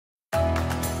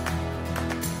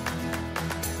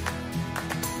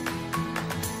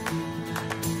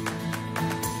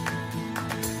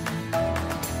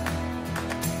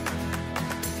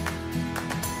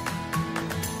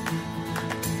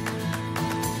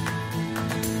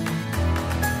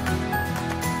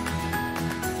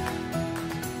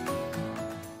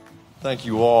Thank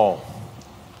you all.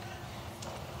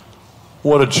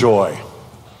 What a joy.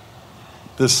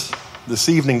 This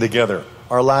evening together,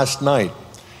 our last night.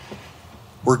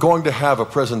 We're going to have a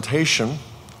presentation,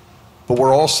 but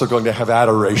we're also going to have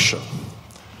adoration.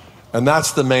 And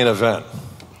that's the main event.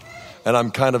 And I'm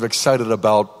kind of excited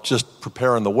about just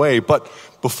preparing the way. But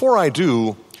before I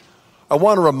do, I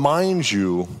want to remind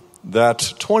you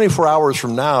that 24 hours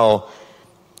from now,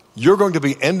 you're going to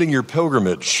be ending your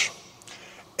pilgrimage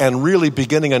and really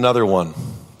beginning another one,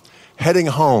 heading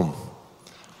home.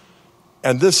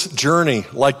 And this journey,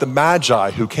 like the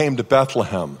Magi who came to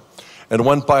Bethlehem and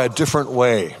went by a different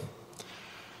way,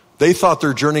 they thought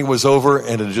their journey was over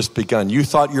and it had just begun. You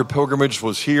thought your pilgrimage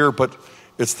was here, but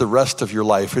it's the rest of your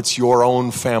life. It's your own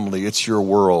family. It's your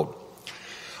world.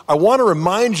 I want to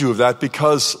remind you of that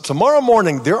because tomorrow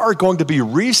morning there are going to be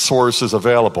resources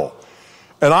available.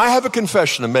 And I have a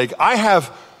confession to make. I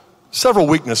have several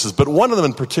weaknesses, but one of them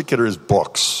in particular is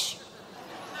books.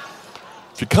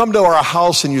 If you come to our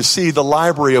house and you see the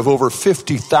library of over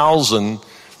 50,000,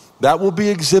 that will be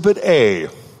Exhibit A,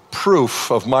 proof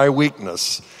of my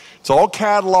weakness. It's all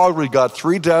cataloged. We've got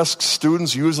 3 desks.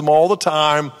 Students use them all the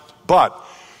time. But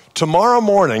tomorrow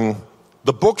morning,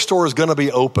 the bookstore is going to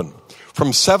be open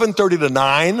from 7:30 to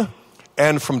 9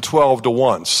 and from 12 to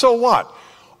 1. So what?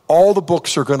 All the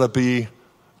books are going to be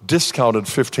discounted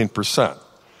 15%.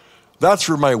 That's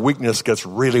where my weakness gets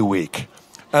really weak.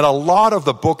 And a lot of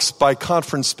the books by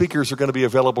conference speakers are going to be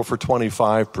available for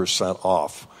 25%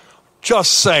 off.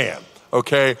 Just saying,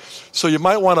 okay? So you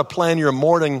might want to plan your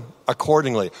morning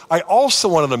accordingly. I also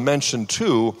wanted to mention,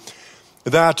 too,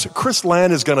 that Chris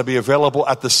Land is going to be available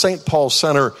at the St. Paul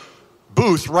Center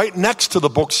booth right next to the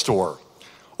bookstore.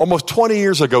 Almost 20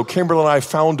 years ago, Kimberly and I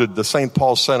founded the St.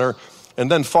 Paul Center, and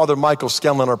then Father Michael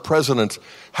Scanlon, our president,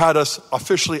 had us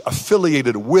officially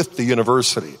affiliated with the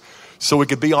university so we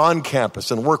could be on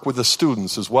campus and work with the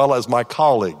students as well as my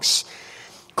colleagues.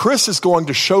 Chris is going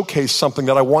to showcase something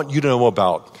that I want you to know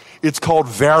about. It's called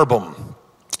Verbum.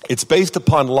 It's based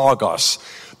upon Logos,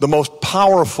 the most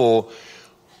powerful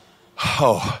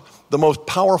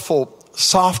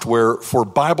software for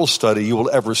Bible study you will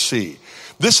ever see.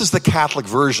 This is the Catholic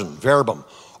version, Verbum.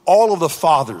 All of the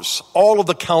fathers, all of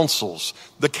the councils,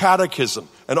 the catechism,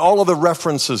 and all of the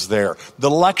references there, the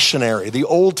lectionary, the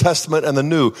Old Testament and the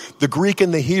New, the Greek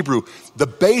and the Hebrew, the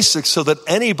basics so that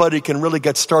anybody can really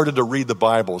get started to read the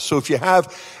Bible. So if you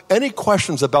have any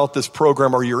questions about this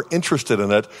program or you're interested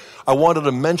in it, I wanted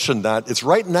to mention that. It's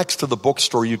right next to the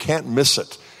bookstore. You can't miss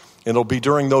it. And it'll be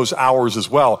during those hours as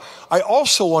well. I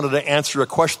also wanted to answer a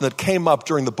question that came up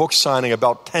during the book signing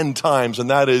about 10 times, and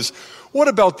that is, what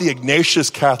about the Ignatius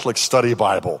Catholic Study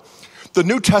Bible? The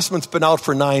New Testament's been out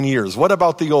for 9 years. What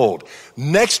about the Old?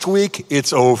 Next week,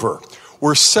 it's over.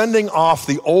 We're sending off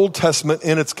the Old Testament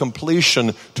in its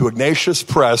completion to Ignatius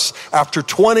Press after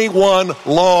 21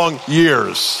 long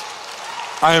years.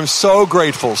 I am so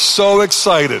grateful, so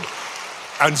excited,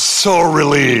 and so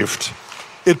relieved.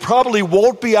 It probably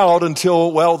won't be out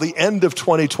until, the end of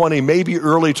 2020, maybe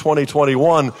early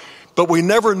 2021, but we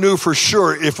never knew for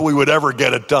sure if we would ever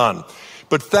get it done.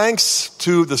 But thanks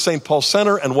to the St. Paul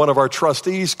Center and one of our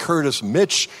trustees, Curtis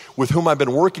Mitch, with whom I've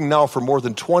been working now for more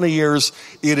than 20 years,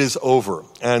 it is over.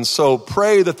 And so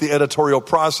pray that the editorial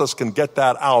process can get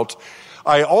that out.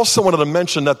 I also wanted to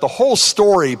mention that the whole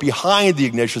story behind the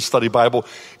Ignatius Study Bible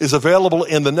is available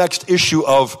in the next issue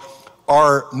of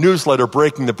our newsletter,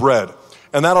 Breaking the Bread.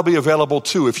 And that'll be available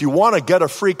too. If you want to get a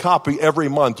free copy every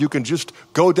month, you can just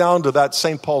go down to that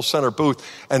St. Paul Center booth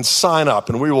and sign up.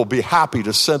 And we will be happy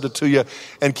to send it to you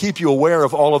and keep you aware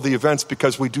of all of the events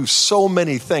because we do so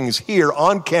many things here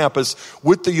on campus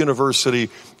with the university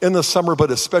in the summer,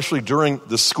 but especially during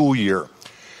the school year.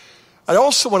 I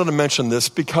also wanted to mention this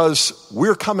because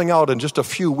we're coming out in just a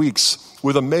few weeks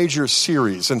with a major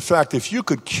series. In fact, if you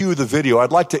could cue the video,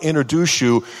 I'd like to introduce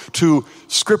you to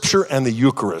Scripture and the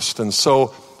Eucharist. And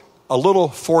so, a little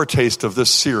foretaste of this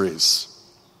series.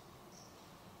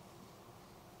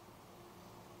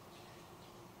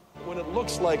 When it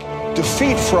looks like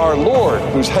defeat for our Lord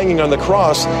who's hanging on the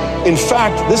cross, in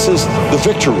fact, this is the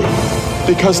victory.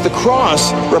 Because the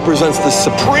cross represents the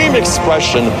supreme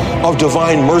expression of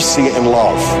divine mercy and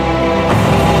love.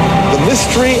 The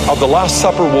mystery of the Last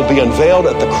Supper will be unveiled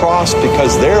at the cross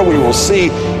because there we will see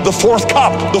the fourth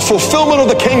cup, the fulfillment of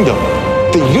the kingdom.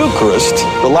 The Eucharist,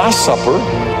 the Last Supper,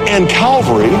 and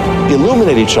Calvary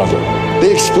illuminate each other.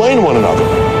 They explain one another.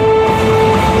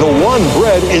 The one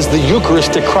bread is the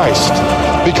Eucharistic Christ.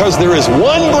 Because there is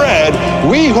one bread,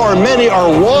 we who are many are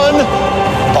one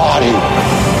body.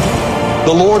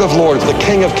 the Lord of Lords, the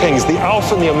King of Kings, the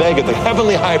Alpha and the Omega, the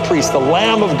heavenly high priest, the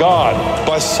Lamb of God.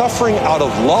 By suffering out of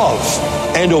love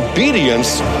and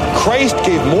obedience, Christ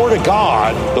gave more to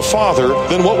God, the Father,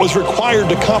 than what was required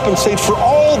to compensate for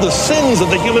all the sins of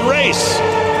the human race.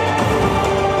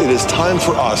 It is time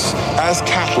for us, as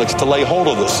Catholics, to lay hold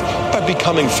of this by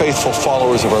becoming faithful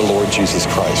followers of our Lord Jesus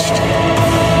Christ.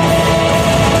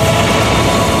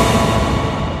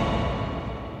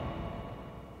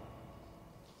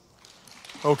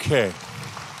 Okay.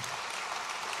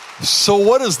 So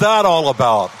what is that all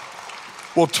about?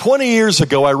 Well, 20 years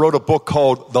ago, I wrote a book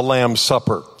called The Lamb's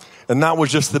Supper, and that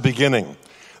was just the beginning.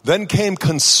 Then came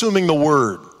Consuming the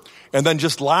Word, and then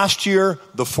just last year,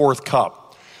 The Fourth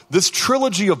Cup. This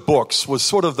trilogy of books was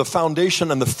sort of the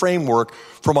foundation and the framework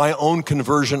for my own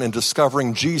conversion and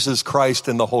discovering Jesus Christ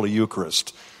in the Holy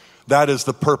Eucharist. That is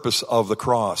the purpose of the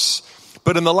cross.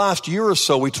 But in the last year or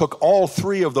so, we took all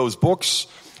three of those books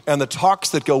and the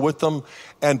talks that go with them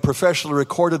and professionally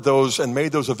recorded those and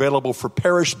made those available for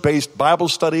parish-based Bible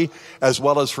study as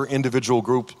well as for individual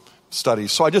group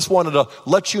studies. So I just wanted to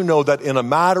let you know that in a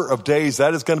matter of days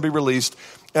that is going to be released.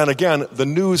 And again, the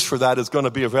news for that is going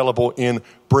to be available in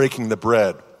Breaking the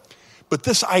Bread. But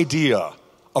this idea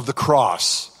of the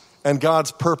cross and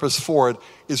God's purpose for it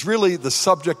is really the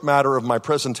subject matter of my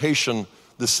presentation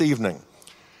this evening.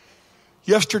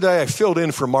 Yesterday, I filled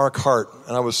in for Mark Hart,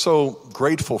 and I was so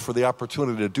grateful for the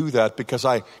opportunity to do that because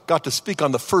I got to speak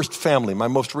on the first family, my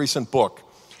most recent book.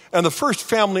 And the first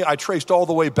family I traced all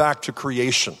the way back to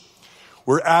creation,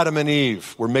 where Adam and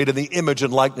Eve were made in the image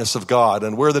and likeness of God,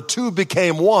 and where the two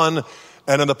became one,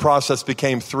 and in the process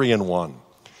became three in one.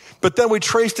 But then we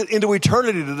traced it into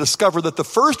eternity to discover that the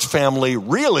first family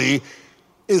really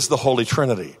is the Holy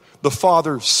Trinity, the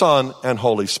Father, Son, and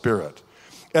Holy Spirit.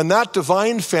 And that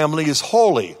divine family is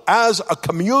holy as a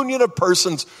communion of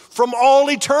persons from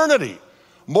all eternity.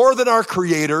 More than our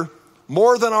creator,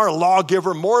 more than our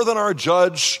lawgiver, more than our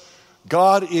judge,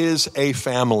 God is a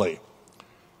family.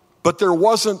 But there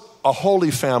wasn't a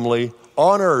holy family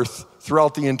on earth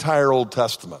throughout the entire Old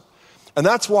Testament. And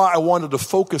that's why I wanted to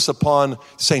focus upon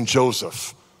St.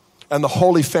 Joseph and the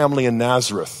Holy Family in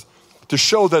Nazareth to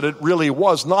show that it really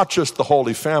was not just the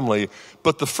Holy Family,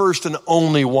 but the first and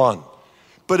only one.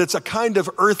 But it's a kind of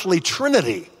earthly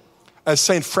trinity, as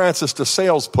St. Francis de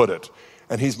Sales put it,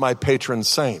 and he's my patron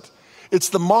saint. It's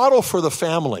the model for the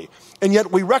family, and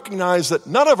yet we recognize that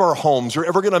none of our homes are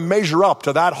ever going to measure up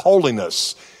to that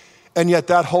holiness, and yet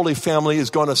that Holy Family is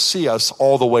going to see us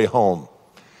all the way home.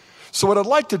 So what I'd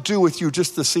like to do with you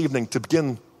just this evening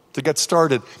to get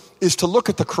started is to look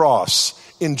at the cross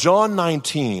in John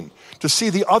 19 to see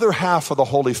the other half of the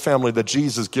Holy Family that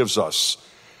Jesus gives us.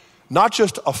 Not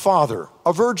just a father,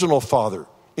 a virginal father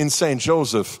in St.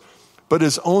 Joseph, but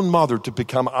his own mother to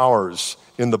become ours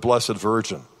in the Blessed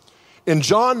Virgin. In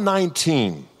John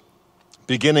 19,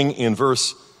 beginning in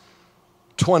verse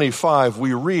 25,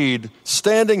 we read,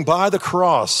 standing by the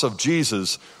cross of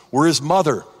Jesus were his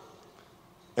mother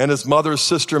and his mother's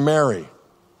sister Mary,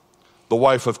 the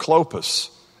wife of Clopas,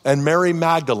 and Mary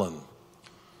Magdalene.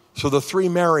 So the three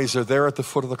Marys are there at the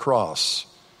foot of the cross.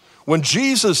 When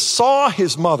Jesus saw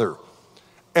his mother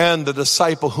and the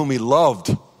disciple whom he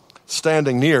loved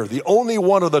standing near, the only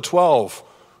one of the 12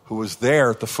 who was there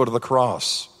at the foot of the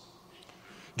cross,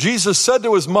 Jesus said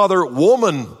to his mother,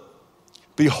 "Woman,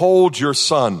 behold your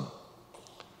son."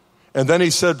 And then he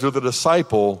said to the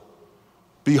disciple,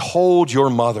 "Behold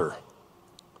your mother."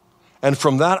 And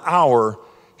from that hour,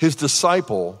 his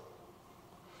disciple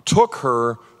took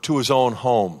her to his own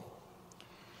home.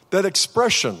 That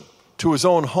expression, to his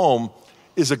own home,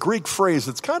 is a Greek phrase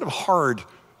that's kind of hard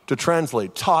to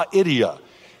translate. Ta idia.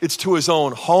 It's to his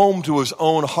own home, to his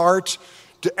own heart.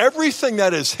 To everything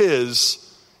that is his,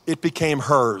 it became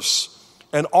hers.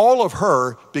 And all of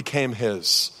her became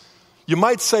his. You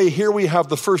might say here we have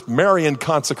the first Marian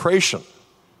consecration.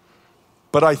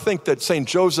 But I think that St.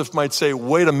 Joseph might say,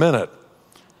 wait a minute.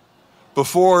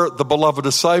 Before the beloved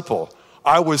disciple,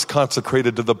 I was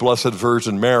consecrated to the Blessed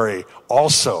Virgin Mary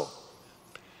also.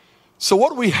 So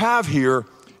what we have here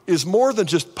is more than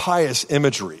just pious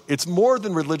imagery. It's more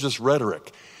than religious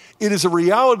rhetoric. It is a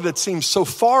reality that seems so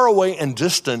far away and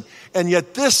distant, and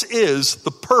yet this is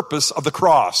the purpose of the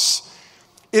cross.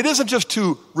 It isn't just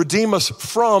to redeem us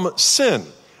from sin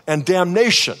and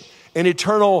damnation and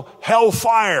eternal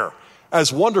hellfire,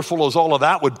 as wonderful as all of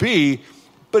that would be,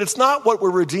 but it's not what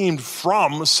we're redeemed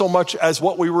from so much as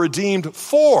what we were redeemed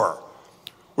for.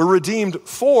 We're redeemed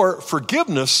for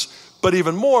forgiveness, but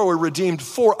even more, we're redeemed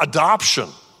for adoption,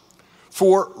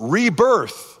 for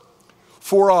rebirth,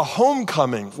 for a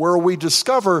homecoming where we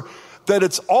discover that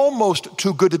it's almost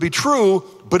too good to be true,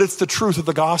 but it's the truth of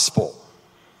the gospel.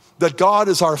 That God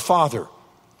is our Father,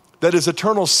 that his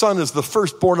eternal Son is the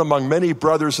firstborn among many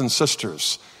brothers and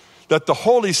sisters, that the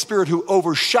Holy Spirit who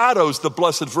overshadows the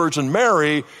Blessed Virgin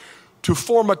Mary to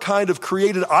form a kind of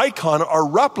created icon or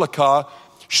replica,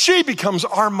 she becomes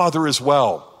our mother as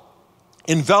well,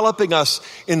 enveloping us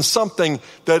in something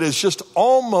that is just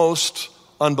almost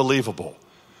unbelievable.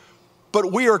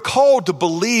 But we are called to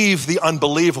believe the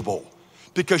unbelievable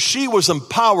because she was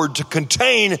empowered to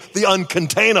contain the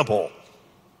uncontainable.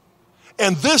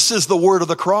 And this is the word of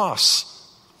the cross.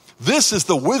 This is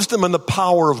the wisdom and the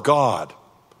power of God.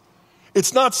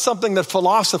 It's not something that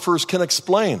philosophers can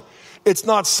explain. It's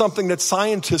not something that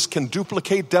scientists can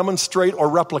duplicate, demonstrate, or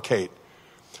replicate.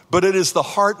 But it is the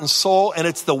heart and soul, and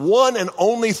it's the one and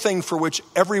only thing for which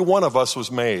every one of us was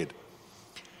made.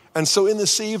 And so in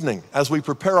this evening, as we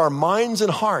prepare our minds and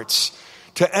hearts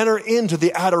to enter into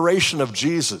the adoration of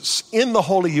Jesus in the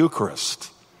Holy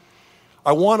Eucharist,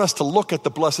 I want us to look at the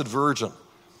Blessed Virgin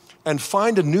and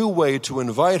find a new way to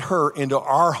invite her into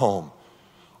our home,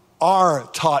 our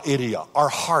ta idia, our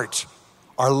heart,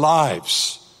 our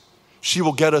lives. She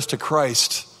will get us to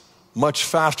Christ much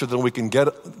faster than we can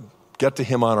get to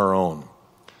him on our own.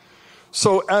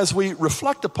 So as we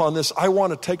reflect upon this, I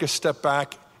want to take a step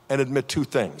back and admit two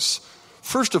things.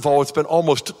 First of all, it's been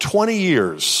almost 20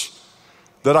 years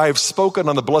that I have spoken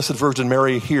on the Blessed Virgin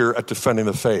Mary here at Defending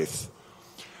the Faith.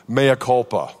 Mea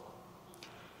culpa.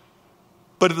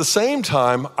 But at the same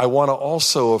time, I want to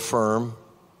also affirm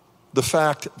the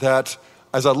fact that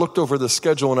as I looked over the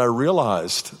schedule and I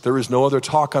realized there is no other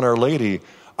talk on Our Lady,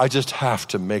 I just have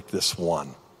to make this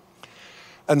one.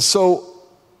 And so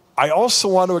I also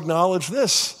want to acknowledge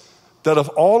this, that of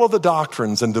all of the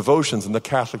doctrines and devotions in the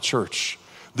Catholic Church,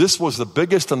 this was the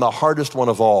biggest and the hardest one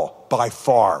of all, by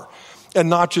far. And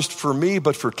not just for me,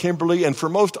 but for Kimberly and for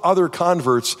most other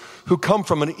converts who come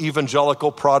from an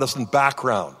evangelical Protestant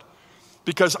background.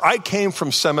 Because I came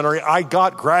from seminary, I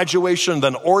got graduation,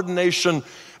 then ordination,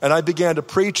 and I began to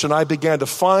preach, and I began to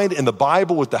find in the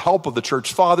Bible, with the help of the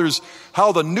church fathers,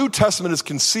 how the New Testament is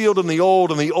concealed in the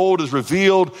Old, and the Old is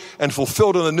revealed and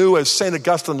fulfilled in the New, as St.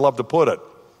 Augustine loved to put it.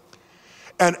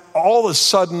 And all of a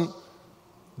sudden,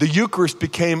 the Eucharist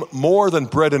became more than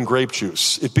bread and grape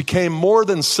juice. It became more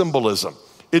than symbolism.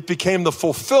 It became the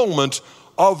fulfillment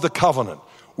of the covenant,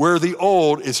 where the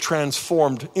old is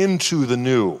transformed into the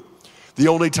new. The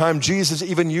only time Jesus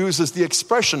even uses the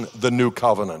expression, the new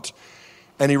covenant.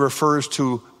 And he refers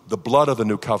to the blood of the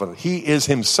new covenant. He is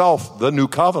himself the new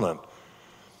covenant.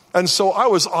 And so I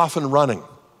was often running.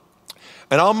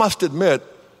 And I must admit,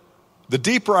 the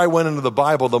deeper I went into the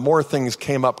Bible, the more things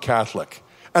came up Catholic.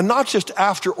 And not just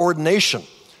after ordination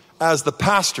as the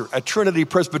pastor at Trinity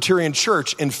Presbyterian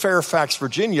Church in Fairfax,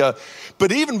 Virginia,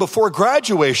 but even before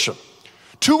graduation.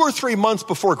 2 or 3 months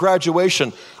before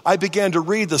graduation, I began to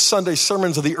read the Sunday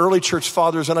sermons of the early church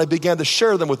fathers, and I began to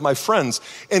share them with my friends,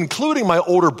 including my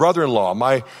older brother-in-law,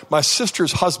 my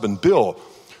sister's husband, Bill,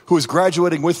 who was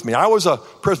graduating with me. I was a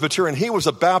Presbyterian, he was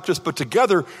a Baptist, but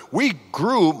together we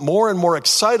grew more and more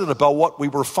excited about what we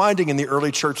were finding in the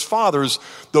early church fathers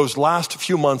those last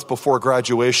few months before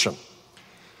graduation.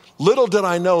 Little did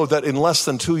I know that in less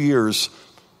than 2 years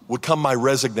would come my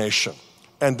resignation,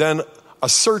 and then a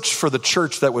search for the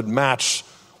church that would match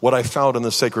what I found in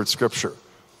the sacred scripture.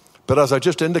 But as I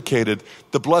just indicated,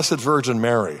 the Blessed Virgin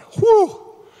Mary,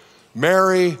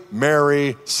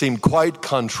 Mary seemed quite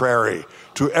contrary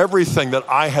to everything that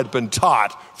I had been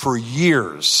taught for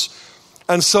years.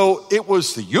 And so it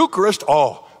was the Eucharist,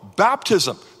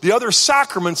 baptism, the other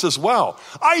sacraments as well.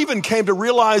 I even came to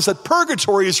realize that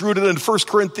purgatory is rooted in 1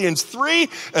 Corinthians 3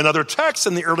 and other texts,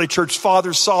 and the early church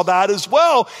fathers saw that as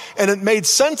well. And it made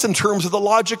sense in terms of the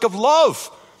logic of love,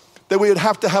 that we would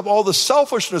have to have all the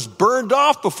selfishness burned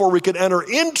off before we could enter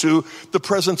into the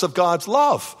presence of God's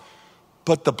love.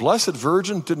 But the Blessed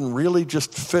Virgin didn't really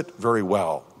just fit very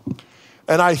well.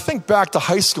 And I think back to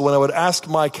high school when I would ask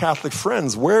my Catholic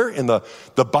friends, where in the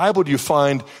Bible do you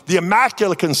find the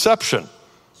Immaculate Conception?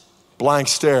 Blank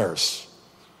stares.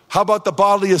 How about the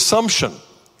bodily Assumption?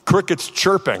 Crickets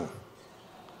chirping.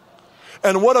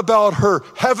 And what about her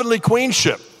heavenly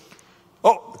queenship?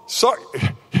 Oh, sorry.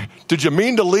 Did you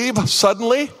mean to leave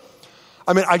suddenly?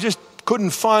 I mean, I just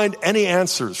couldn't find any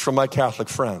answers from my Catholic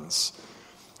friends.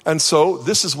 And so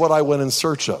this is what I went in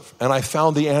search of. And I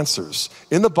found the answers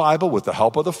in the Bible with the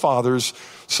help of the fathers,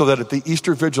 so that at the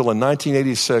Easter Vigil in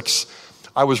 1986,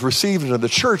 I was received into the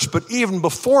church. But even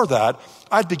before that,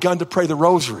 I'd begun to pray the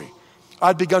rosary.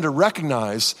 I'd begun to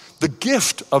recognize the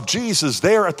gift of Jesus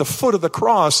there at the foot of the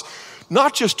cross,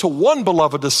 not just to one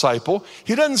beloved disciple.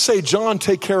 He doesn't say, John,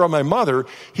 take care of my mother.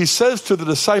 He says to the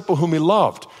disciple whom he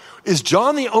loved. Is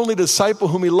John the only disciple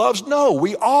whom he loves? No,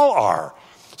 we all are.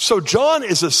 So John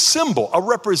is a symbol, a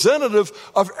representative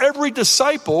of every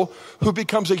disciple who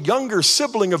becomes a younger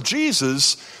sibling of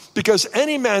Jesus, because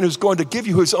any man who's going to give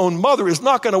you his own mother is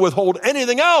not going to withhold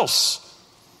anything else.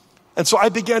 And so I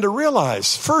began to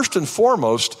realize, first and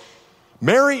foremost,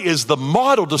 Mary is the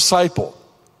model disciple.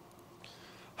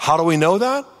 How do we know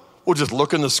that? Well, just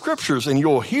look in the scriptures and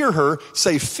you'll hear her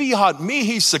say, fiat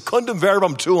mihi secundum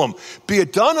verbum tuum. Be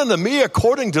it done unto me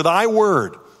according to thy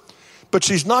word. But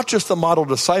she's not just the model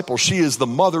disciple, she is the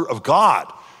mother of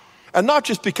God. And not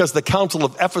just because the Council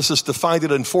of Ephesus defined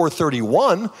it in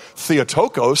 431,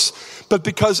 Theotokos, but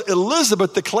because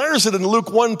Elizabeth declares it in Luke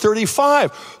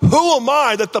 1:35. Who am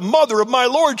I that the mother of my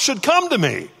Lord should come to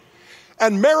me?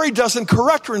 And Mary doesn't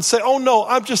correct her and say, oh no,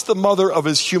 I'm just the mother of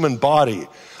his human body.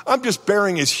 I'm just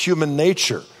bearing his human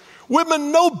nature.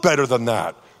 Women know better than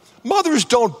that. Mothers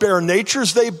don't bear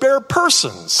natures, they bear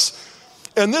persons.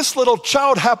 And this little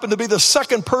child happened to be the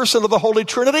second person of the Holy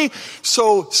Trinity.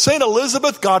 So St.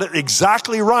 Elizabeth got it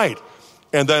exactly right.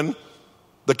 And then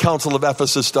the Council of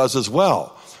Ephesus does as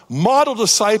well. Model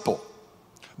disciple,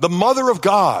 the mother of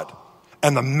God,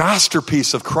 and the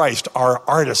masterpiece of Christ, our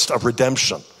artist of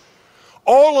redemption.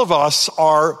 All of us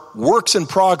are works in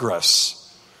progress.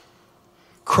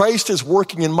 Christ is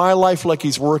working in my life like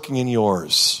he's working in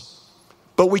yours.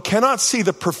 But we cannot see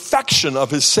the perfection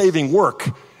of his saving work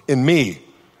in me,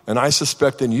 and I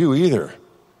suspect in you either.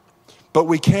 But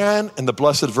we can in the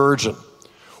Blessed Virgin.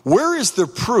 Where is the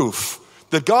proof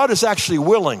that God is actually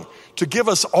willing to give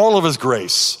us all of his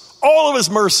grace, all of his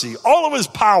mercy, all of his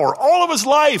power, all of his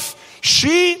life?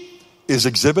 She is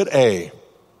exhibit A.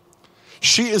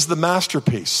 She is the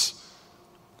masterpiece.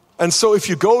 And so if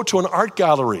you go to an art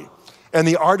gallery and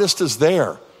the artist is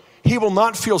there, he will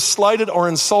not feel slighted or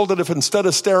insulted if instead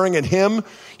of staring at him,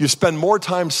 you spend more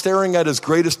time staring at his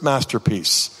greatest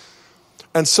masterpiece.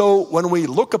 And so when we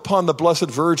look upon the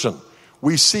Blessed Virgin,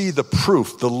 we see the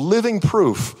proof, the living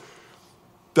proof,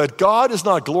 that God is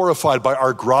not glorified by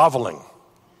our groveling.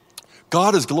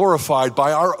 God is glorified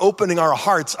by our opening our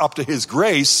hearts up to his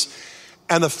grace.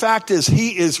 And the fact is,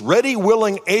 he is ready,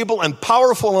 willing, able, and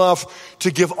powerful enough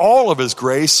to give all of his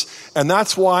grace. And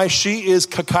that's why she is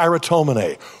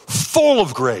kakairotomene, full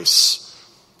of grace.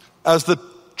 As the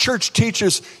church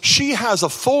teaches, she has a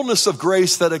fullness of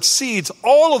grace that exceeds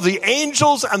all of the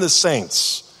angels and the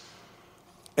saints.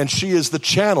 And she is the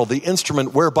channel, the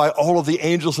instrument whereby all of the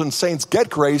angels and saints get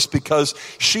grace, because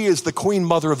she is the queen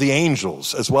mother of the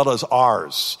angels as well as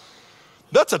ours.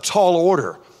 That's a tall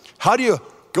order. How do you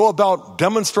go about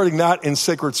demonstrating that in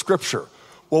sacred scripture?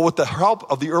 Well, with the help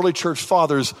of the early church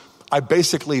fathers, I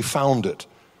basically found it.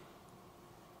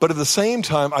 But at the same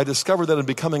time, I discovered that in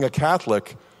becoming a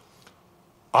Catholic,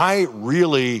 I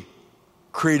really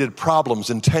created problems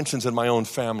and tensions in my own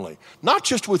family. Not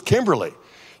just with Kimberly.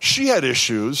 She had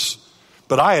issues,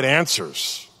 but I had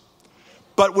answers.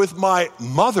 But with my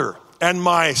mother and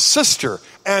my sister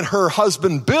and her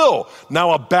husband Bill,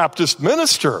 now a Baptist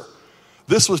minister,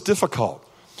 this was difficult.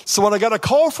 So when I got a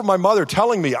call from my mother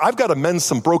telling me I've got to mend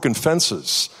some broken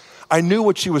fences, I knew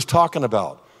what she was talking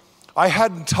about. I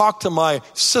hadn't talked to my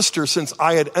sister since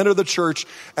I had entered the church,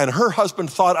 and her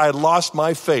husband thought I had lost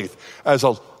my faith, as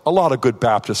a lot of good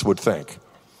Baptists would think.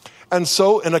 And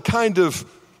so in a kind of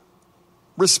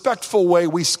respectful way,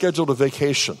 we scheduled a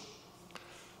vacation.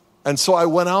 And so I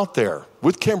went out there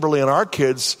with Kimberly and our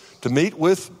kids to meet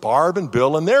with Barb and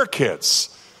Bill and their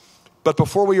kids. But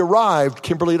before we arrived,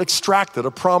 Kimberly had extracted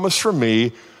a promise from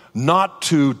me not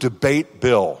to debate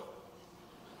Bill.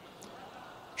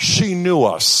 She knew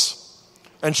us.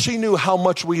 And she knew how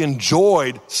much we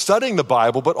enjoyed studying the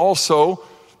Bible, but also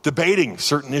debating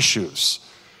certain issues.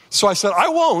 So I said, I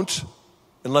won't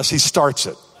unless he starts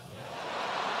it.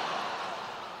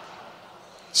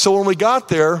 So when we got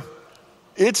there,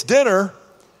 it's dinner,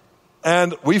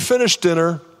 and we finished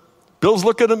dinner. Bill's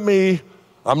looking at me,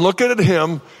 I'm looking at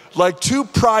him, like two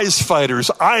prize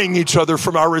fighters eyeing each other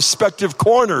from our respective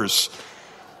corners.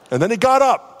 And then he got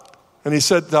up and he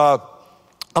said, I'm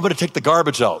going to take the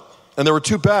garbage out. And there were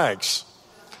two bags.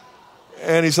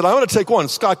 And he said, I'm going to take one.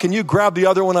 Scott, can you grab the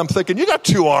other one? I'm thinking, you got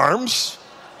two arms.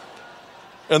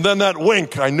 And then that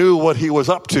wink, I knew what he was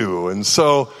up to. And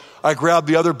so I grabbed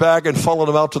the other bag and followed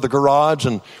him out to the garage,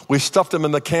 and we stuffed him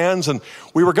in the cans. And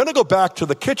we were going to go back to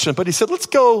the kitchen, but he said, let's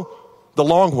go the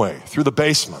long way through the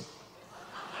basement.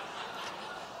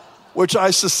 Which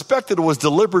I suspected was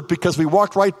deliberate, because we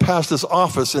walked right past his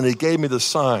office and he gave me the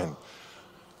sign.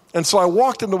 And so I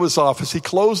walked into his office, he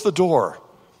closed the door,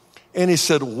 And he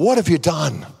said, what have you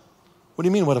done? What do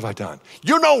you mean, what have I done?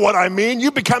 You know what I mean.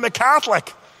 You become a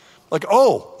Catholic. Like,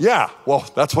 oh, yeah, well,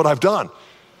 that's what I've done.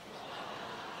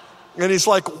 And he's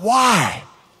like, why?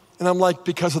 And I'm like,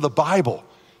 because of the Bible.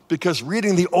 Because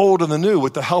reading the Old and the New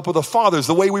with the help of the fathers,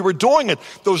 the way we were doing it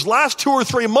those last 2 or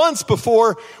 3 months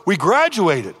before we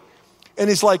graduated. And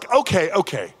he's like,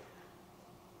 okay.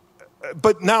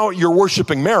 But now you're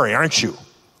worshiping Mary, aren't you?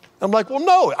 I'm like, well,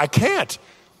 no, I can't.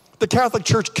 The Catholic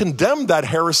Church condemned that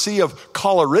heresy of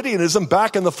Collyridianism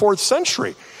back in the 4th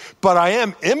century. But I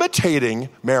am imitating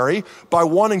Mary by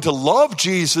wanting to love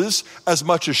Jesus as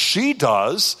much as she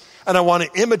does. And I want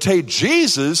to imitate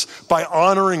Jesus by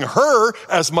honoring her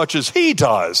as much as he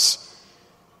does.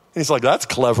 And he's like, that's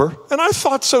clever. And I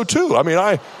thought so too. I mean,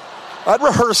 I'd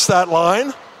rehearsed that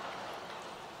line.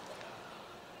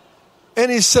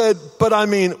 And he said, but I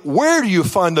mean, where do you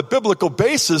find the biblical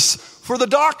basis for the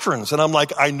doctrines? And I'm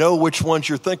like, I know which ones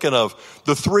you're thinking of.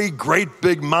 The 3 great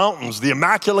big mountains, the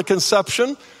Immaculate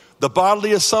Conception, the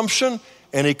bodily Assumption,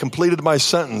 and he completed my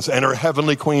sentence, and her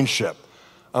heavenly queenship.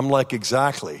 I'm like,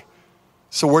 exactly.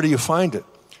 So where do you find it?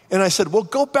 And I said, well,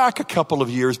 go back a couple of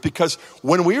years, because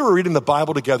when we were reading the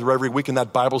Bible together every week in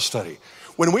that Bible study,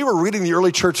 when we were reading the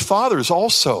early church fathers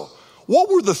also, what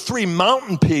were the 3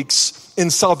 mountain peaks in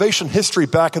salvation history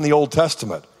back in the Old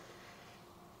Testament?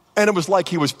 And it was like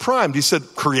he was primed. He said,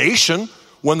 creation,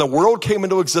 when the world came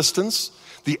into existence,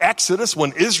 the Exodus,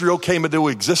 when Israel came into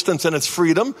existence and its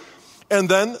freedom, and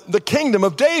then the kingdom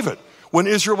of David, when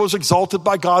Israel was exalted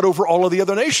by God over all of the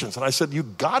other nations. And I said, you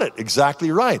got it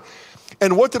exactly right.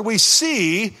 And what did we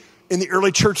see in the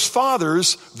early church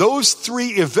fathers? Those 3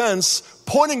 events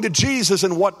pointing to Jesus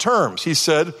in what terms? He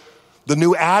said, the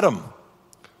new Adam,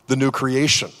 the new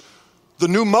creation, the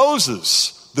new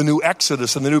Moses, the new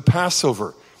Exodus, and the new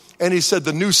Passover. And he said,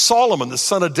 the new Solomon, the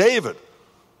son of David,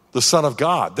 the son of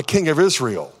God, the king of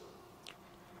Israel.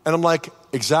 And I'm like,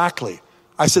 exactly.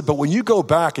 I said, but when you go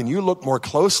back and you look more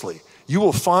closely, you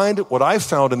will find what I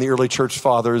found in the early church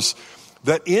fathers,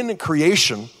 that in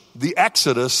creation, the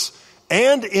Exodus,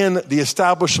 and in the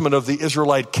establishment of the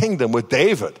Israelite kingdom with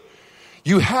David,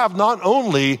 you have not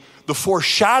only the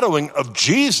foreshadowing of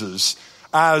Jesus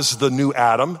as the new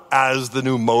Adam, as the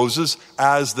new Moses,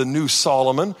 as the new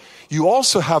Solomon, you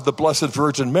also have the Blessed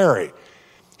Virgin Mary.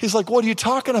 He's like, what are you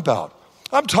talking about?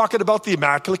 I'm talking about the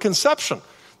Immaculate Conception,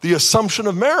 the Assumption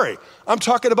of Mary. I'm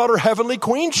talking about her heavenly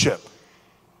queenship.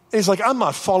 And he's like, I'm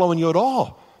not following you at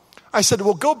all. I said,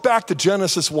 well, go back to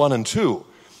Genesis 1 and 2.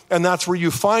 And that's where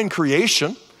you find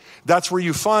creation. That's where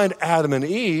you find Adam and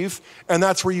Eve. And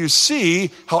that's where you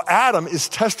see how Adam is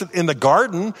tested in the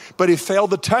garden, but he failed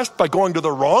the test by going to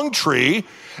the wrong tree.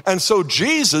 And so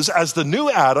Jesus, as the new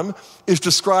Adam, is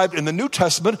described in the New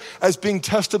Testament as being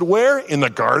tested where? In the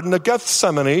Garden of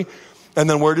Gethsemane. And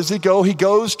then where does he go? He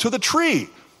goes to the tree,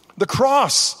 the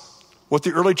cross, what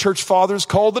the early church fathers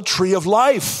called the tree of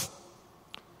life.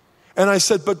 And I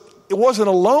said, but it wasn't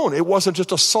alone. It wasn't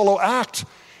just a solo act.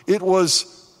 It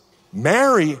was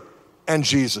Mary and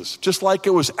Jesus, just like it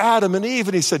was Adam and Eve.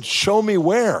 And he said, show me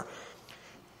where.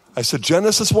 I said,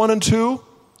 Genesis 1 and 2,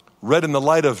 read in the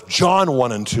light of John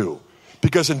 1 and 2.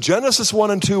 Because in Genesis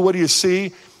 1 and 2, what do you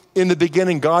see? In the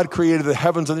beginning, God created the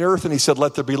heavens and the earth, and he said,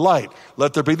 let there be light.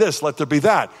 Let there be this, let there be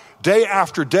that. Day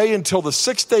after day until the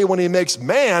 6th day when he makes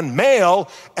man, male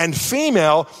and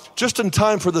female, just in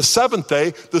time for the 7th day,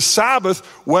 the Sabbath,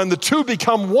 when the 2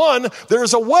 become one, there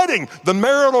is a wedding. The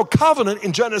marital covenant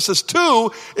in Genesis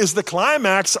 2 is the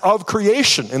climax of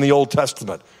creation in the Old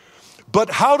Testament. But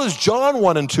how does John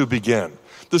 1 and 2 begin?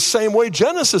 The same way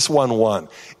Genesis 1:1.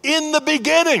 In the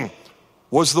beginning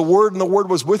was the Word, and the Word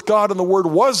was with God, and the Word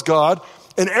was God,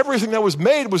 and everything that was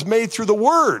made through the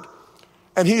Word.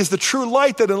 And he is the true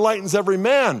light that enlightens every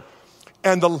man,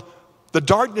 and the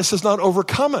darkness has not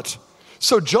overcome it.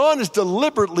 So John is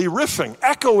deliberately riffing,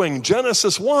 echoing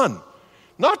Genesis 1,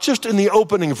 not just in the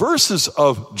opening verses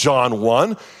of John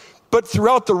 1, but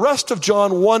throughout the rest of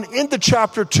John 1 into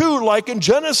chapter 2, like in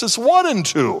Genesis 1 and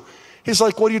 2. He's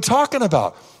like, what are you talking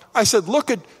about? I said, look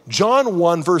at John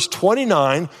 1, verse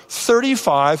 29,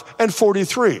 35, and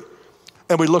 43.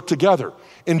 And we look together.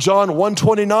 In John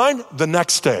 1:29, the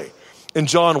next day. In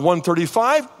John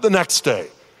 1:35, the next day.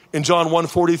 In John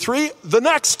 1:43, the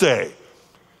next day.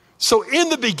 So in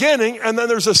the beginning, and then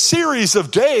there's a series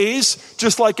of days,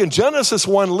 just like in Genesis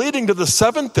 1, leading to the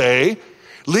 7th day,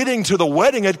 leading to the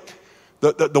wedding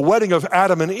the wedding of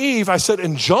Adam and Eve. I said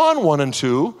in John 1 and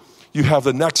 2, you have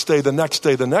the next day, the next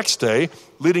day, the next day,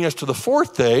 leading us to the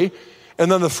 4th day.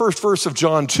 And then the first verse of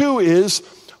John 2 is,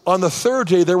 on the 3rd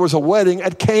day there was a wedding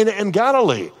at Cana in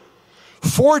Galilee.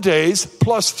 4 days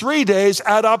plus 3 days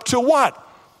add up to what?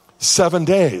 7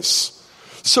 days.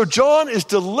 So John is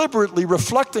deliberately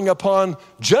reflecting upon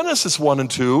Genesis 1 and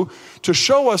 2 to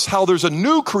show us how there's a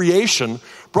new creation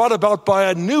brought about by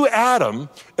a new Adam.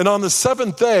 And on the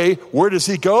 7th day, where does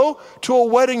he go? To a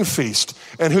wedding feast.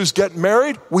 And who's getting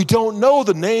married? We don't know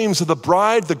the names of the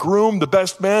bride, the groom, the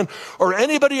best man, or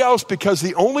anybody else, because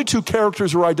the only two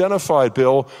characters who are identified,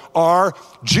 Bill, are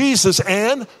Jesus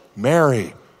and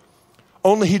Mary.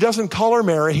 Only he doesn't call her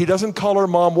Mary. He doesn't call her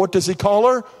mom. What does he call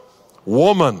her?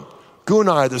 Woman.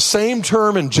 Gunai, the same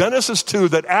term in Genesis 2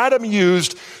 that Adam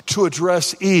used to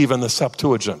address Eve in the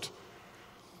Septuagint.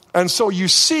 And so you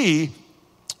see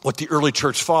what the early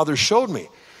church fathers showed me,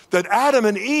 that Adam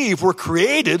and Eve were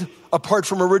created apart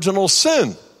from original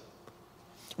sin.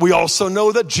 We also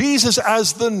know that Jesus,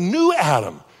 as the new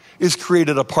Adam, is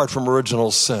created apart from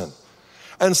original sin.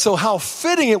 And so how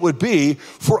fitting it would be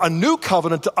for a new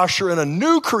covenant to usher in a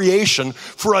new creation,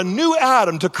 for a new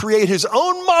Adam to create his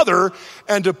own mother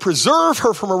and to preserve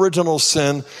her from original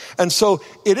sin. And so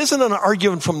it isn't an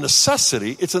argument from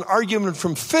necessity, it's an argument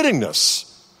from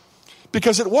fittingness.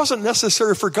 Because it wasn't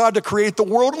necessary for God to create the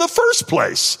world in the first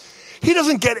place. He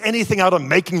doesn't get anything out of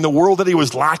making the world that he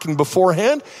was lacking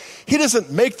beforehand. He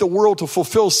doesn't make the world to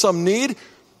fulfill some need.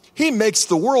 He makes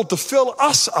the world to fill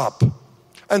us up.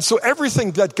 And so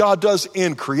everything that God does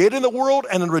in creating the world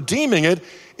and in redeeming it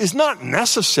is not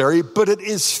necessary, but it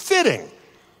is fitting.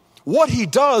 What he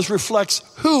does reflects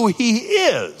who he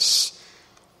is.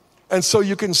 And so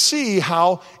you can see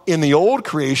how in the old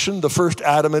creation, the first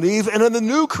Adam and Eve, and in the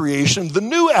new creation, the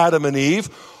new Adam and Eve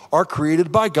are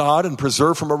created by God and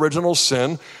preserved from original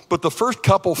sin. But the first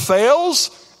couple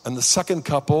fails, and the second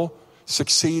couple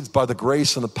succeeds by the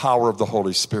grace and the power of the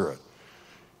Holy Spirit.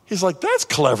 He's like, that's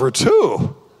clever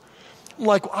too. I'm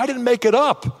like, I didn't make it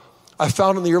up. I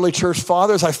found it in the early church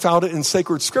fathers. I found it in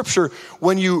sacred scripture.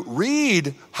 When you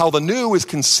read how the new is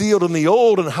concealed in the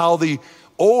old and how the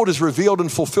old is revealed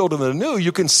and fulfilled in the new,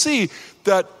 you can see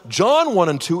that John 1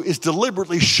 and 2 is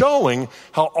deliberately showing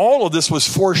how all of this was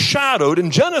foreshadowed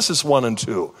in Genesis 1 and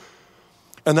 2.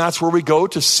 And that's where we go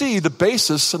to see the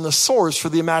basis and the source for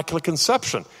the Immaculate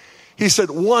Conception. He said,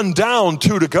 1 down,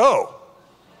 2 to go.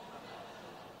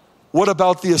 What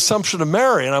about the Assumption of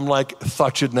Mary? And I'm like,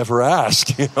 thought you'd never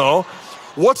ask, you know.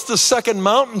 What's the second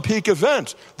mountain peak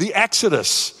event? The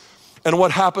Exodus. And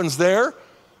what happens there?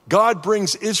 God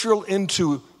brings Israel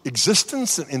into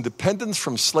existence and independence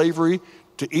from slavery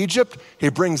to Egypt. He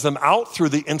brings them out through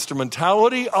the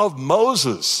instrumentality of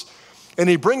Moses. And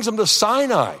he brings them to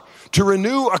Sinai to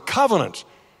renew a covenant,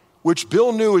 which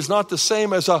Bill knew is not the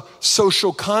same as a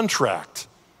social contract.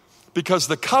 Because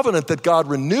the covenant that God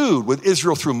renewed with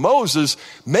Israel through Moses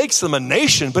makes them a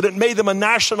nation, but it made them a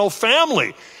national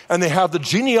family. And they have the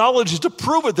genealogies to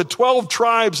prove it. The 12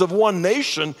 tribes of one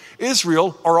nation,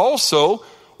 Israel, are also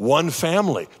one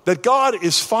family that God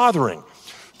is fathering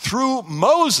through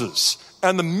Moses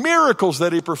and the miracles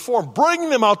that he performed, bringing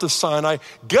them out to Sinai,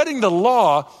 getting the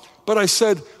law. But I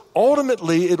said,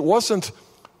 ultimately, it wasn't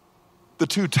the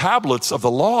 2 tablets of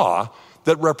the law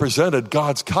that represented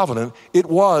God's covenant. It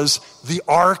was the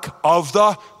Ark of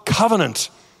the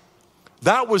Covenant.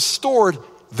 That was stored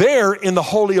there in the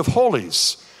Holy of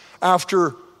Holies.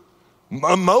 After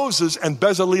Moses and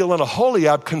Bezalel and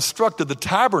Aholiab constructed the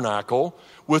tabernacle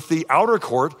with the outer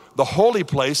court, the holy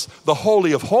place, the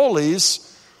Holy of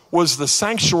Holies was the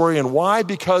sanctuary. And why?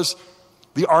 Because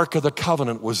the Ark of the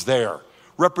Covenant was there,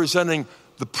 representing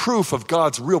the proof of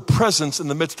God's real presence in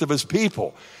the midst of his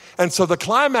people. And so the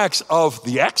climax of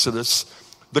the Exodus,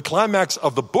 the climax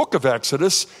of the book of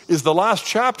Exodus, is the last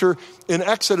chapter in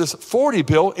Exodus 40,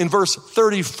 Bill. In verse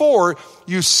 34,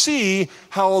 you see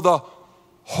how the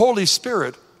Holy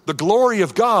Spirit, the glory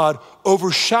of God,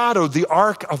 overshadowed the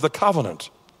Ark of the Covenant.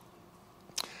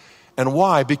 And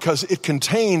why? Because it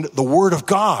contained the Word of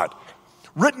God,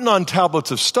 written on tablets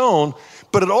of stone,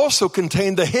 but it also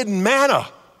contained the hidden manna.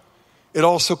 It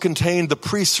also contained the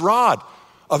priest's rod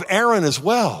of Aaron as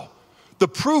well. The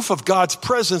proof of God's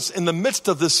presence in the midst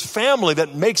of this family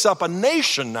that makes up a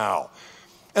nation now.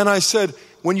 And I said,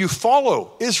 when you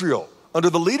follow Israel under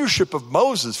the leadership of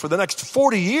Moses for the next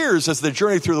 40 years as they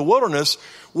journey through the wilderness,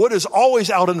 what is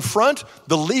always out in front?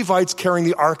 The Levites carrying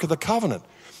the Ark of the Covenant.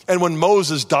 And when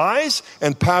Moses dies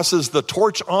and passes the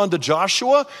torch on to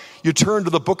Joshua, you turn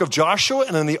to the book of Joshua,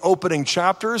 and in the opening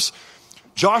chapters,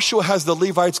 Joshua has the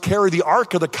Levites carry the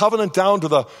Ark of the Covenant down to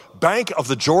the bank of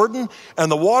the Jordan, and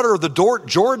the water of the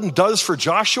Jordan does for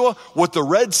Joshua what the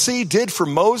Red Sea did for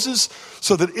Moses,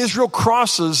 so that Israel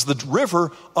crosses the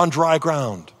river on dry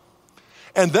ground.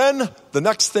 And then the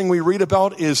next thing we read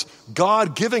about is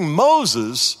God giving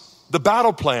Moses the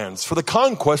battle plans for the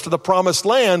conquest of the promised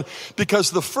land, because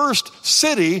the first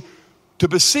city to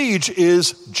besiege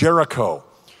is Jericho,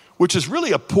 which is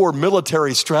really a poor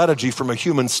military strategy from a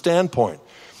human standpoint,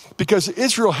 because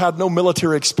Israel had no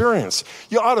military experience.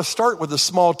 You ought to start with the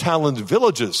small town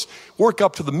villages, work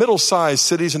up to the middle-sized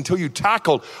cities until you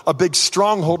tackled a big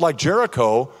stronghold like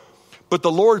Jericho. But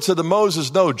the Lord said to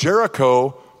Moses, no,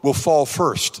 Jericho will fall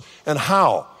first. And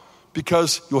how?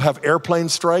 Because you'll have airplane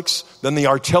strikes, then the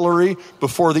artillery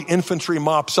before the infantry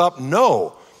mops up.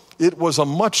 No, it was a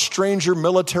much stranger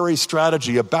military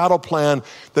strategy, a battle plan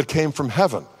that came from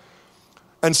heaven.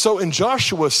 And so in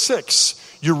Joshua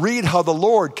 6, you read how the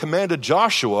Lord commanded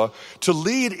Joshua to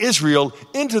lead Israel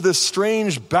into this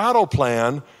strange battle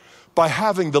plan by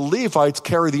having the Levites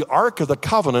carry the Ark of the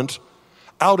Covenant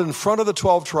out in front of the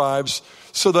 12 tribes,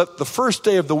 so that the first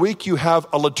day of the week you have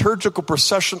a liturgical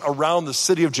procession around the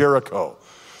city of Jericho.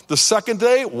 The second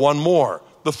day, one more.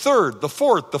 The third, the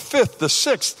fourth, the fifth, the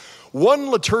sixth,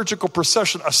 one liturgical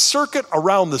procession, a circuit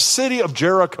around the city of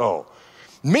Jericho.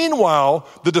 Meanwhile,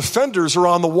 the defenders are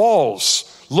on the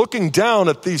walls, looking down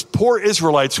at these poor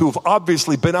Israelites who have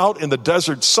obviously been out in the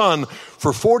desert sun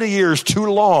for 40 years too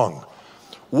long.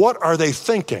 What are they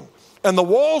thinking? And the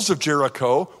walls of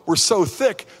Jericho were so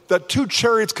thick that 2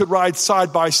 chariots could ride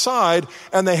side by side,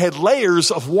 and they had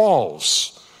layers of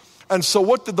walls. And so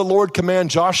what did the Lord command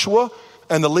Joshua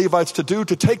and the Levites to do?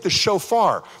 To take the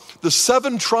shofar, the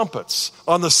 7 trumpets.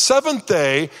 On the 7th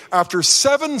day, after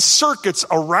 7 circuits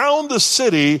around the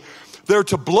city, they're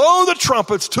to blow the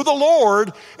trumpets to the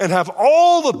Lord and have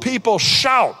all the people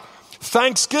shout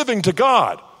thanksgiving to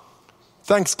God.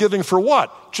 Thanksgiving for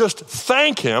what? Just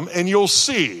thank him and you'll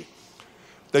see.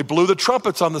 They blew the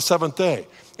trumpets on the 7th day.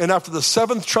 And after the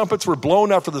 7th trumpets were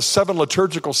blown, after the 7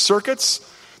 liturgical circuits,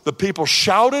 the people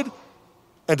shouted.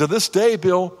 And to this day,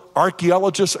 Bill,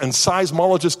 archaeologists and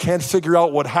seismologists can't figure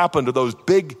out what happened to those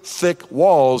big, thick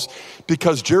walls,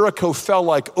 because Jericho fell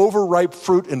like overripe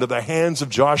fruit into the hands of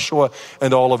Joshua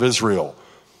and all of Israel.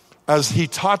 As he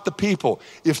taught the people,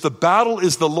 if the battle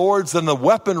is the Lord's, then the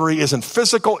weaponry isn't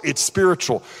physical, it's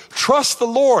spiritual. Trust the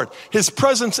Lord, his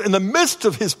presence in the midst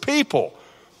of his people.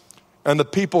 And the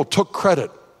people took credit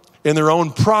in their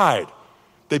own pride.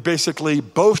 They basically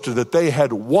boasted that they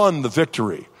had won the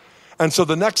victory. And so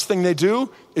the next thing they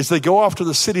do is they go off to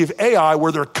the city of Ai,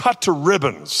 where they're cut to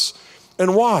ribbons.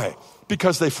 And why?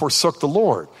 Because they forsook the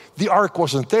Lord. The ark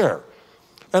wasn't there.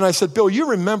 And I said, Bill, you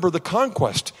remember the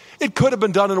conquest. It could have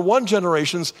been done in 1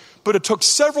 generation, but it took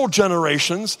several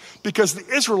generations because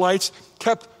the Israelites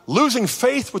kept losing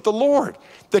faith with the Lord.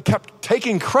 They kept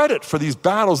taking credit for these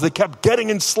battles. They kept getting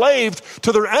enslaved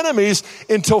to their enemies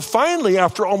until finally,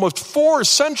 after almost 4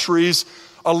 centuries,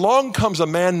 along comes a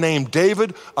man named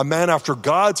David, a man after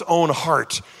God's own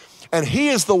heart. And he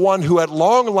is the one who at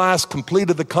long last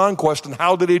completed the conquest. And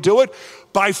how did he do it?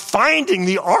 By finding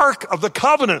the Ark of the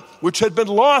Covenant, which had been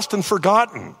lost and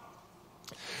forgotten.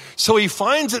 So he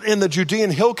finds it in the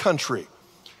Judean hill country.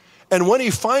 And when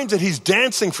he finds it, he's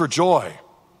dancing for joy.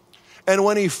 And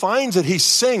when he finds it, he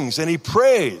sings and he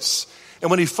prays. And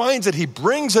when he finds it, he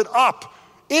brings it up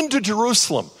into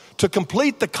Jerusalem to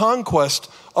complete the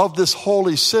conquest of this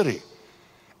holy city.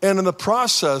 And in the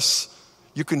process,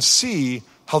 you can see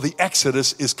how the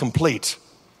Exodus is complete.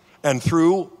 And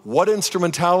through what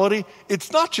instrumentality?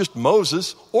 It's not just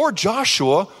Moses or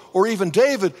Joshua or even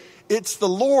David. It's the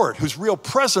Lord, whose real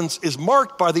presence is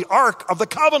marked by the Ark of the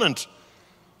Covenant.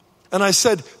 And I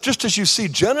said, just as you see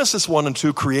Genesis 1 and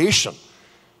 2, creation,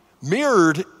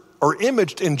 mirrored or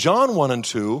imaged in John 1 and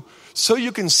 2, so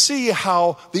you can see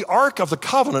how the Ark of the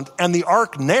Covenant and the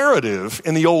Ark narrative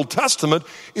in the Old Testament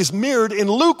is mirrored in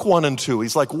Luke 1 and 2.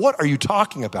 He's like, what are you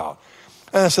talking about?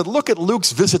 And I said, look at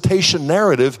Luke's visitation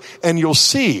narrative and you'll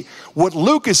see what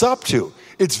Luke is up to.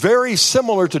 It's very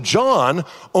similar to John,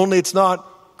 only it's not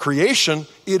creation.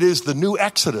 It is the new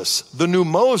Exodus, the new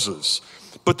Moses.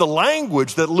 But the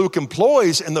language that Luke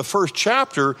employs in the first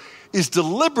chapter is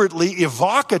deliberately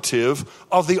evocative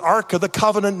of the Ark of the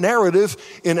Covenant narrative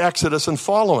in Exodus and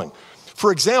following.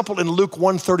 For example, in Luke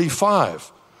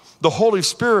 1:35, the Holy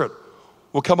Spirit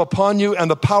will come upon you and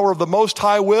the power of the Most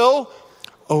High will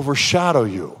overshadow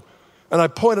you. And I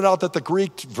pointed out that the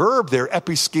Greek verb there,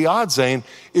 episkiadzane,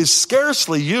 is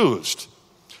scarcely used.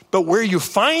 But where you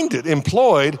find it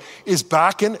employed is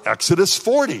back in Exodus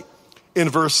 40. In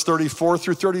verse 34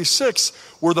 through 36,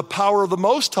 where the power of the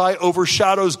Most High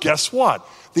overshadows, guess what?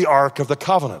 The Ark of the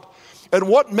Covenant. And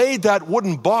what made that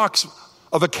wooden box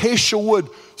of acacia wood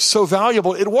so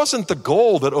valuable? It wasn't the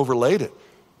gold that overlaid it.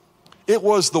 It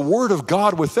was the Word of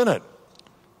God within it.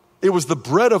 It was the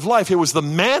bread of life. It was the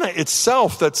manna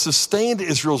itself that sustained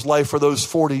Israel's life for those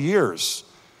 40 years.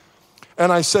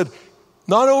 And I said,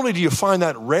 not only do you find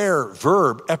that rare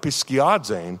verb,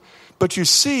 episkiazein, but you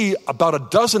see about a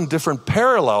dozen different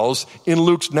parallels in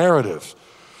Luke's narrative.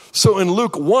 So in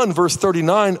Luke 1, verse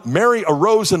 39, Mary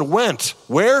arose and went.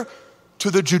 Where? To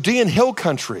the Judean hill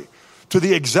country, to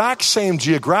the exact same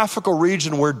geographical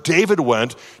region where David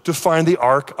went to find the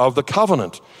Ark of the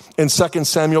Covenant. In 2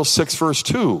 Samuel 6, verse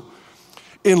 2.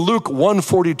 In Luke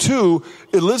 1:42,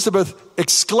 Elizabeth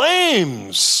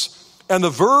exclaims. And the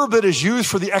verb that is used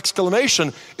for the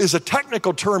exclamation is a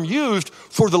technical term used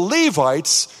for the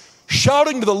Levites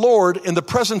shouting to the Lord in the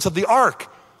presence of the ark.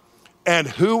 And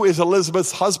who is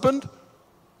Elizabeth's husband?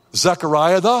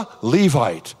 Zechariah the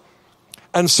Levite.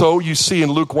 And so you see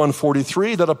in Luke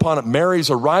 1:43 that upon Mary's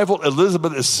arrival,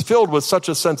 Elizabeth is filled with such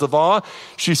a sense of awe.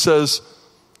 She says,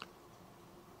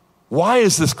 why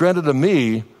is this granted to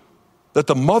me that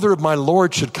the mother of my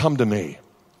Lord should come to me?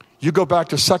 You go back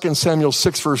to 2 Samuel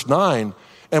 6, verse 9,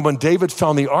 and when David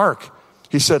found the ark,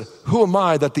 he said, who am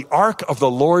I that the ark of the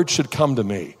Lord should come to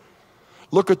me?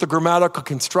 Look at the grammatical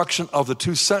construction of the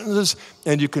two sentences,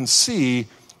 and you can see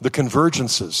the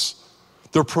convergences.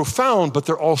 They're profound, but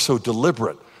they're also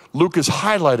deliberate. Luke is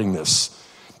highlighting this.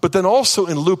 But then also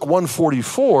in Luke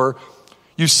 1:44,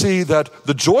 you see that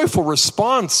the joyful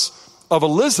response of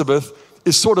Elizabeth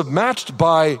is sort of matched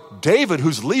by David,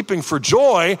 who's leaping for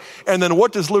joy. And then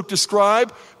what does Luke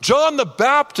describe? John the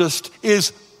Baptist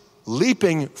is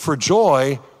leaping for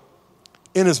joy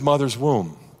in his mother's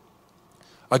womb.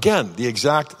 Again, the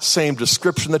exact same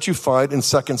description that you find in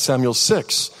 2 Samuel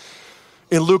 6.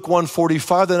 In Luke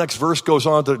 1:45, the next verse goes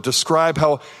on to describe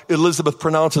how Elizabeth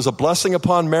pronounces a blessing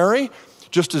upon Mary,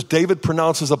 just as David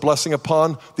pronounces a blessing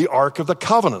upon the Ark of the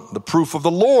Covenant, the proof of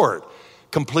the Lord,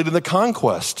 completing the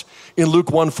conquest. In Luke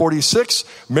 1:46,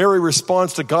 Mary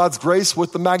responds to God's grace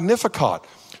with the Magnificat,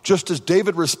 just as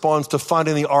David responds to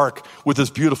finding the ark with his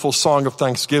beautiful song of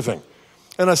thanksgiving.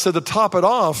 And I said, to top it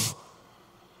off,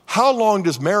 how long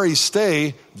does Mary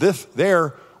stay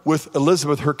there with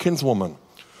Elizabeth, her kinswoman?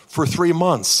 For 3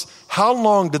 months. How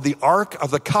long did the Ark of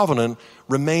the Covenant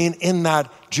remain in that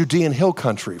Judean hill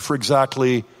country? For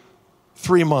exactly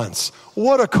 3 months.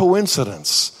 What a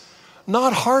coincidence.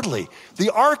 Not hardly. The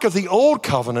Ark of the Old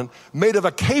Covenant, made of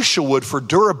acacia wood for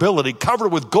durability,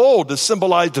 covered with gold to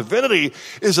symbolize divinity,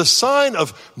 is a sign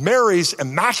of Mary's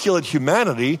immaculate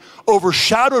humanity,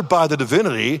 overshadowed by the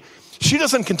divinity. She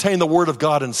doesn't contain the Word of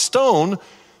God in stone.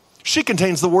 She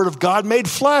contains the Word of God made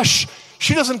flesh.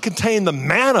 She doesn't contain the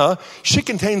manna. She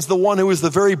contains the one who is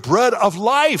the very bread of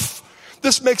life.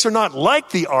 This makes her not like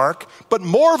the ark, but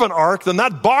more of an ark than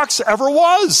that box ever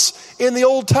was in the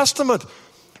Old Testament.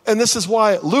 And this is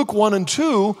why Luke 1 and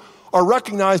 2 are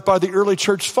recognized by the early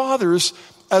church fathers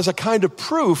as a kind of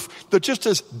proof that just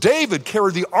as David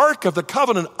carried the Ark of the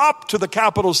Covenant up to the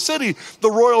capital city, the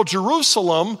royal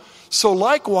Jerusalem, so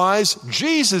likewise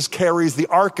Jesus carries the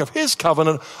Ark of his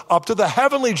covenant up to the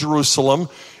heavenly Jerusalem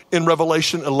in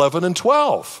Revelation 11 and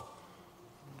 12.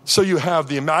 So you have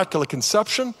the Immaculate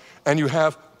Conception, and you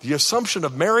have the assumption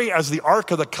of Mary as the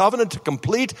Ark of the Covenant to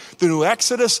complete the new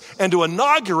Exodus and to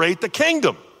inaugurate the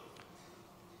kingdom.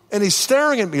 And he's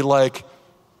staring at me like,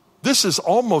 this is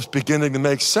almost beginning to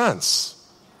make sense.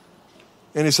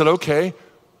 And he said, okay,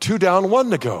 2 down,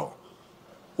 1 to go.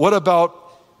 What about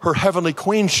her heavenly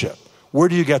queenship? Where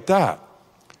do you get that?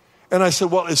 And I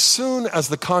said, well, as soon as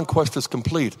the conquest is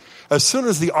complete, as soon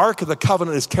as the Ark of the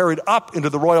Covenant is carried up into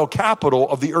the royal capital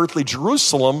of the earthly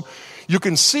Jerusalem, you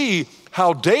can see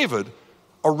how David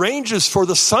arranges for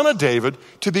the son of David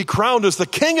to be crowned as the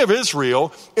king of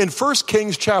Israel in 1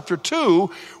 Kings chapter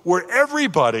 2, where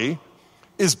everybody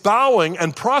is bowing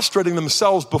and prostrating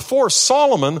themselves before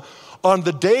Solomon on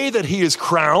the day that he is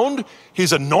crowned.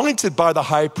 He's anointed by the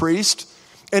high priest,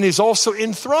 and he's also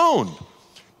enthroned.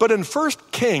 But in 1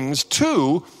 Kings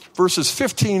 2, verses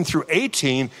 15 through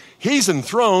 18, he's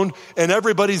enthroned and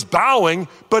everybody's bowing.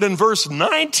 But in verse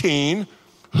 19,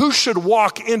 who should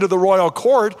walk into the royal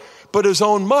court but his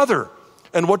own mother?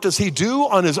 And what does he do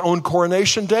on his own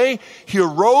coronation day? He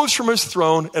arose from his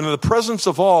throne, and in the presence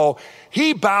of all,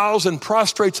 he bows and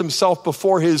prostrates himself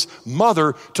before his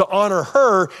mother to honor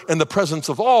her in the presence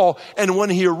of all. And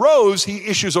when he arose, he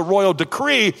issues a royal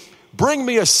decree, bring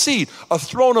me a seat, a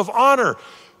throne of honor.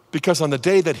 Because on the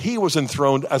day that he was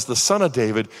enthroned as the son of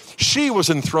David, she was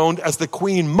enthroned as the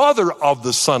queen mother of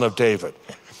the son of David.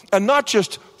 And not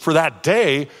just for that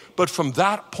day, but from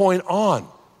that point on.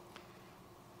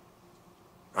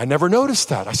 I never noticed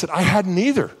that. I said, I hadn't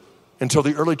either until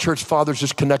the early church fathers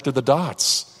just connected the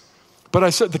dots. But I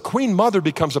said, the queen mother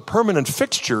becomes a permanent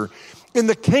fixture in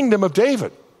the kingdom of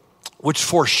David, which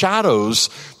foreshadows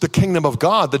the kingdom of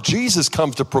God that Jesus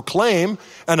comes to proclaim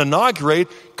and inaugurate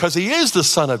because he is the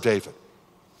Son of David.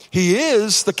 He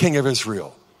is the King of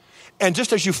Israel. And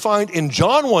just as you find in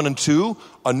John 1 and 2,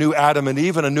 a new Adam and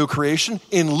Eve and a new creation,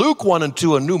 in Luke 1 and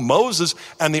 2, a new Moses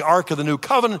and the Ark of the New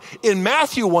Covenant, in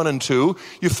Matthew 1 and 2,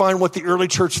 you find what the early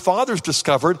church fathers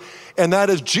discovered, and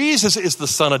that is Jesus is the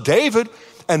Son of David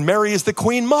and Mary is the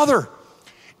Queen Mother.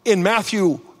 In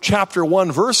Matthew chapter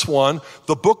 1, verse 1,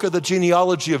 the book of the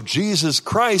genealogy of Jesus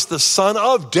Christ, the Son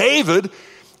of David,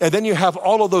 and then you have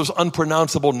all of those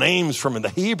unpronounceable names from in the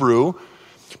Hebrew,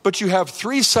 but you have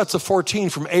 3 sets of 14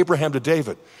 from Abraham to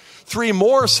David. 3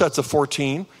 more sets of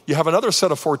 14. You have another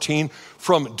set of 14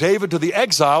 from David to the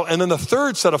exile, and then the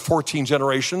third set of 14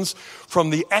 generations from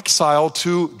the exile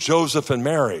to Joseph and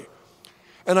Mary.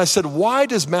 And I said, why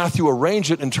does Matthew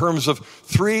arrange it in terms of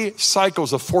 3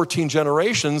 cycles of 14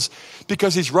 generations?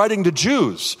 Because he's writing to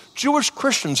Jews, Jewish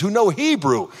Christians who know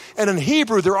Hebrew. And in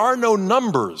Hebrew, there are no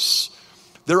numbers.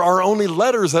 There are only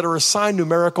letters that are assigned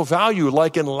numerical value,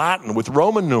 like in Latin with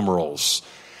Roman numerals.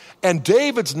 And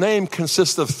David's name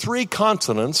consists of 3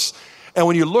 consonants. And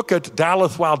when you look at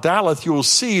Daleth while Daleth, you will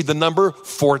see the number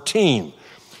 14.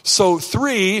 So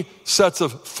 3 sets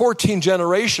of 14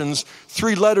 generations,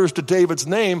 3 letters to David's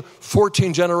name,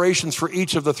 14 generations for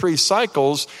each of the 3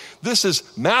 cycles. This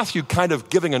is Matthew kind of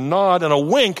giving a nod and a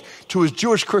wink to his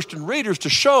Jewish Christian readers to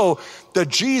show that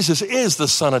Jesus is the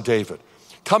Son of David,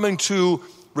 coming to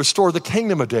restore the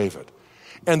kingdom of David.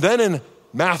 And then in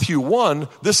Matthew 1,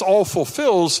 this all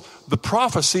fulfills the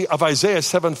prophecy of Isaiah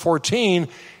 7:14.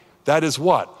 That is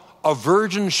what? A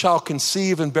virgin shall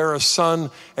conceive and bear a son,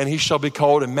 and he shall be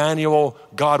called Emmanuel,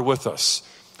 God with us.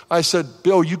 I said,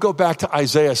 Bill, you go back to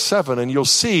Isaiah 7, and you'll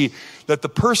see that the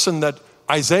person that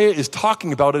Isaiah is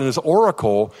talking about in his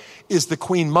oracle is the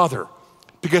Queen Mother.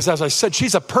 Because as I said,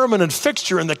 she's a permanent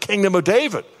fixture in the kingdom of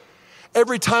David.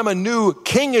 Every time a new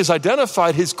king is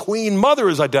identified, his Queen Mother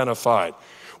is identified.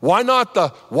 Why not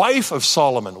the wife of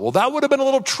Solomon? Well, that would have been a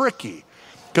little tricky,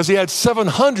 because he had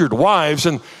 700 wives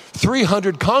and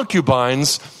 300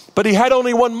 concubines, but he had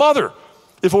only one mother.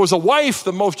 If it was a wife,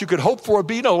 the most you could hope for would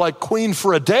be, like Queen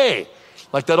for a Day,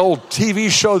 like that old TV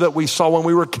show that we saw when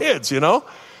we were kids,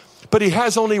 But he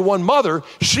has only one mother.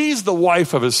 She's the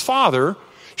wife of his father.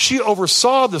 She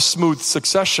oversaw the smooth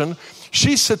succession.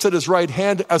 She sits at his right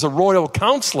hand as a royal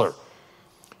counselor.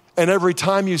 And every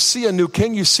time you see a new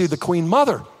king, you see the Queen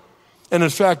Mother. And in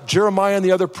fact, Jeremiah and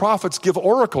the other prophets give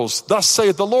oracles. Thus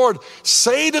saith the Lord,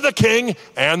 say to the king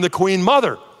and the Queen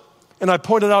Mother. And I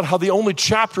pointed out how the only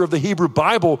chapter of the Hebrew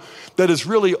Bible that is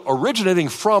really originating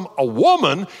from a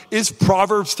woman is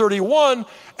Proverbs 31.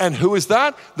 And who is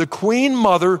that? The Queen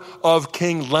Mother of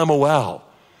King Lemuel.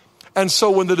 And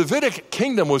so when the Davidic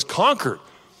kingdom was conquered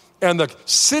and the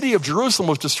city of Jerusalem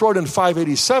was destroyed in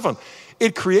 587,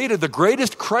 it created the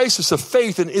greatest crisis of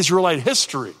faith in Israelite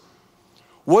history.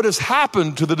 What has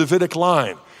happened to the Davidic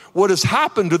line? What has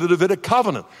happened to the Davidic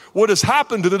covenant? What has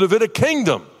happened to the Davidic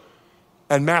kingdom?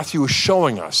 And Matthew is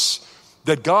showing us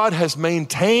that God has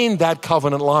maintained that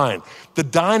covenant line, the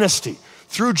dynasty,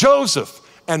 through Joseph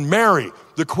and Mary,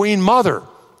 the Queen Mother.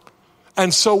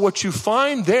 And so what you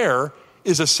find there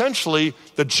is essentially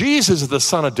that Jesus is the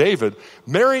Son of David.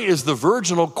 Mary is the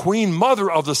virginal Queen Mother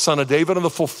of the Son of David and the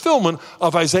fulfillment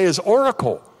of Isaiah's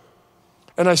oracle.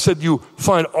 And I said, you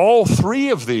find all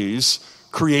 3 of these,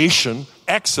 creation,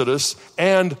 Exodus,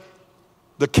 and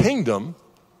the kingdom,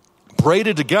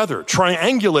 braided together,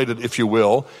 triangulated, if you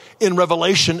will, in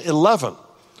Revelation 11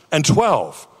 and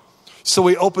 12. So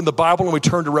we opened the Bible and we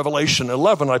turned to Revelation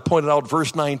 11. I pointed out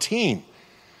verse 19,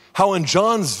 how in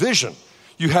John's vision,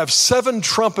 you have 7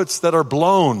 trumpets that are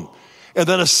blown, and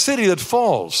then a city that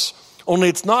falls. Only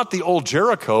it's not the old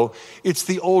Jericho, it's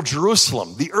the old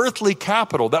Jerusalem, the earthly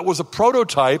capital that was a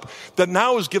prototype that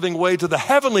now is giving way to the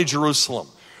heavenly Jerusalem,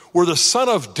 where the Son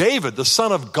of David, the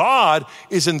Son of God,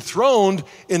 is enthroned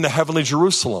in the heavenly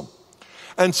Jerusalem.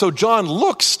 And so John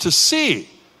looks to see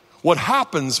what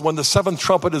happens when the 7th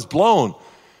trumpet is blown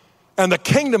and the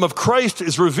kingdom of Christ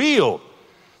is revealed.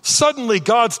 Suddenly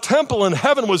God's temple in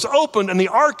heaven was opened and the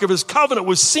ark of his covenant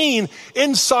was seen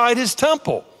inside his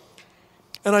temple.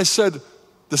 And I said,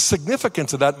 the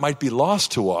significance of that might be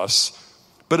lost to us,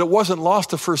 but it wasn't lost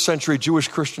to first century Jewish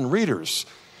Christian readers,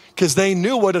 because they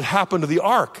knew what had happened to the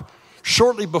ark.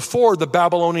 Shortly before, the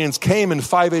Babylonians came in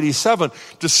 587,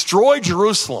 destroyed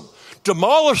Jerusalem,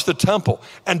 demolished the temple,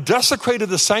 and desecrated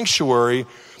the sanctuary.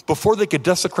 Before they could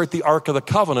desecrate the Ark of the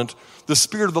Covenant, the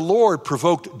Spirit of the Lord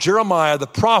provoked Jeremiah the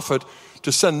prophet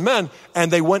to send men,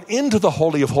 and they went into the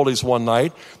Holy of Holies one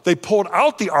night. They pulled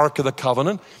out the Ark of the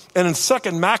Covenant, and in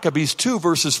 2 Maccabees 2,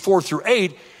 verses 4 through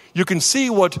 8, you can see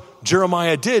what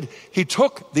Jeremiah did. He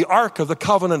took the Ark of the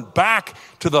Covenant back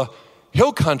to the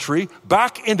hill country,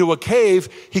 back into a cave.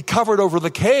 He covered over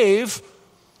the cave,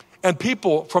 and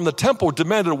people from the temple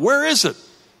demanded, where is it?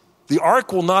 The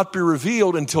Ark will not be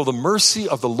revealed until the mercy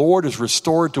of the Lord is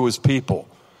restored to his people.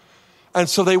 And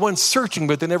so they went searching,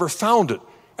 but they never found it.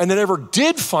 And they never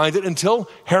did find it until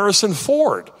Harrison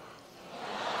Ford.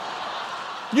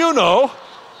 You know,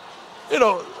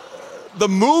 the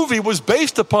movie was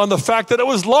based upon the fact that it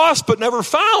was lost but never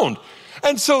found.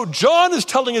 And so John is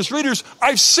telling his readers,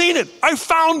 I've seen it, I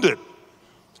found it.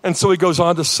 And so he goes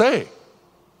on to say,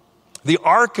 the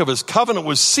Ark of his covenant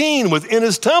was seen within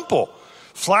his temple.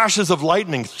 Flashes of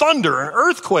lightning, thunder, an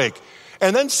earthquake.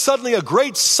 And then suddenly a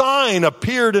great sign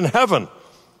appeared in heaven.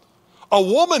 A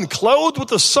woman clothed with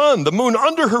the sun, the moon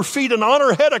under her feet, and on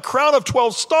her head a crown of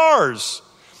 12 stars.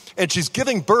 And she's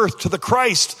giving birth to the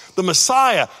Christ, the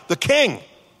Messiah, the King.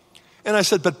 And I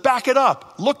said, but back it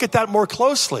up. Look at that more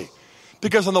closely.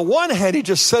 Because on the one hand, he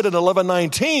just said in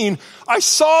 11:19, I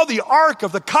saw the Ark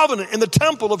of the Covenant in the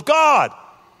temple of God.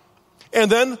 And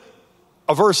then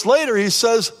a verse later, he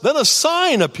says, then a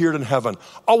sign appeared in heaven.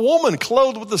 A woman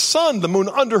clothed with the sun, the moon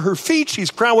under her feet.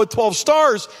 She's crowned with 12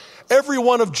 stars. Every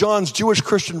one of John's Jewish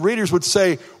Christian readers would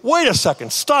say, wait a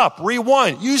second, stop,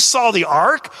 rewind. You saw the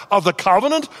Ark of the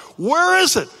Covenant? Where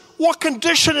is it? What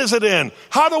condition is it in?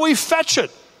 How do we fetch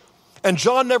it? And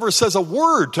John never says a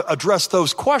word to address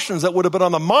those questions that would have been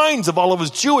on the minds of all of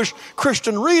his Jewish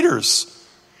Christian readers.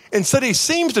 Instead, he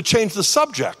seems to change the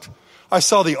subject. I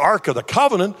saw the Ark of the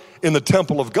Covenant in the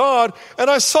temple of God, and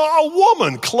I saw a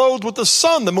woman clothed with the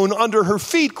sun, the moon under her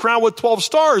feet, crowned with 12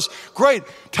 stars. Great.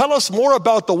 Tell us more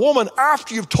about the woman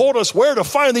after you've told us where to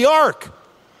find the Ark.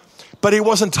 But he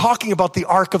wasn't talking about the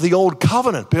Ark of the Old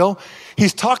Covenant, Bill.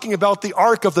 He's talking about the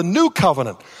Ark of the New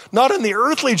Covenant. Not in the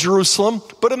earthly Jerusalem,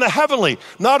 but in the heavenly.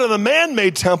 Not in a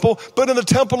man-made temple, but in the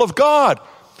temple of God.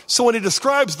 So when he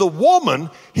describes the woman,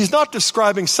 he's not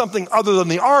describing something other than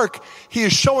the ark. He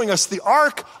is showing us the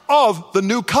ark of the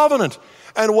new covenant.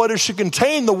 And what does she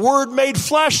contain? The word made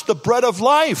flesh, the bread of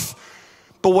life.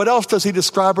 But what else does he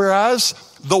describe her as?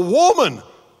 The woman,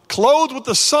 clothed with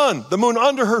the sun, the moon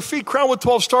under her feet, crowned with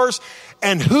 12 stars.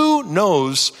 And who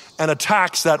knows and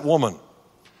attacks that woman?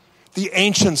 The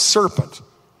ancient serpent.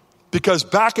 Because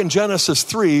back in Genesis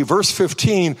 3, verse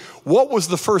 15, what was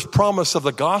the first promise of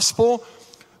the gospel?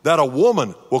 That a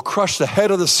woman will crush the head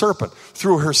of the serpent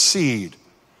through her seed.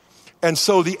 And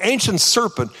so the ancient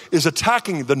serpent is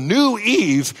attacking the new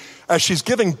Eve as she's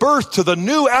giving birth to the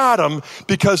new Adam,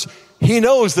 because he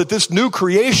knows that this new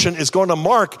creation is going to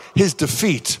mark his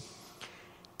defeat.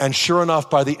 And sure enough,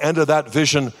 by the end of that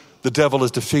vision, the devil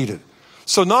is defeated.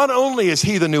 So not only is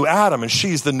he the new Adam and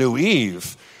she's the new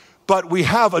Eve, but we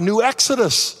have a new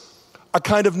Exodus, a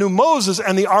kind of new Moses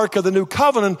and the Ark of the New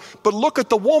Covenant. But look at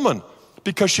the woman.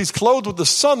 Because she's clothed with the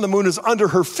sun, the moon is under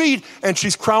her feet, and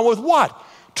she's crowned with what?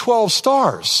 12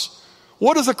 stars.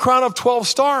 What is a crown of 12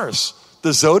 stars?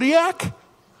 The zodiac?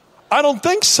 I don't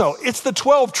think so. It's the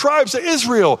 12 tribes of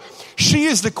Israel. She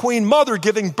is the queen mother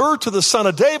giving birth to the son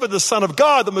of David, the son of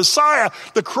God, the Messiah,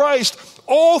 the Christ.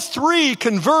 All three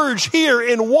converge here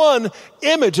in one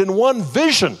image, in one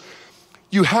vision.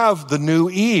 You have the new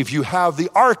Eve. You have the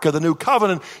Ark of the New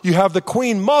Covenant. You have the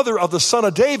Queen Mother of the Son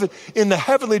of David in the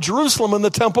heavenly Jerusalem in the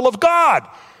temple of God.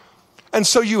 And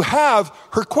so you have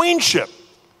her queenship.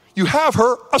 You have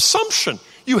her assumption.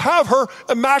 You have her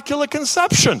immaculate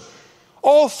conception.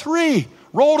 All three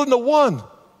rolled into one.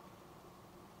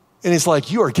 And he's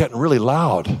like, you are getting really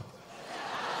loud.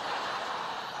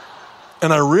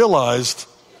 And I realized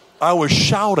I was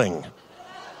shouting.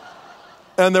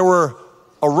 And there were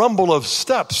a rumble of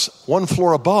steps, one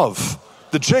floor above.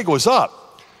 The jig was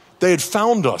up. They had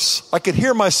found us. I could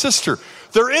hear my sister.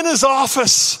 They're in his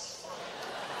office.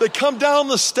 They come down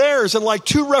the stairs, and like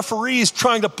two referees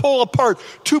trying to pull apart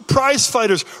two prize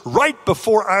fighters right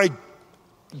before I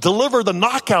deliver the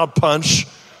knockout punch,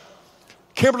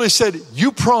 Kimberly said,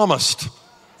 you promised.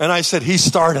 And I said, he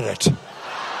started it.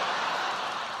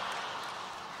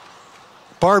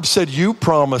 Barb said, you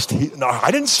promised. No,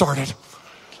 I didn't start it.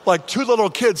 Like two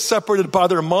little kids separated by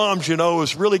their moms, it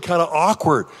was really kind of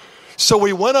awkward. So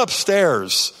we went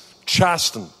upstairs,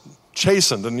 chastened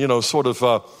and, sort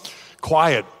of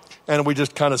quiet. And we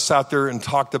just kind of sat there and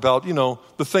talked about,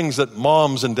 the things that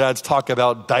moms and dads talk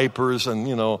about, diapers and,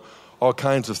 all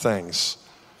kinds of things.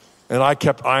 And I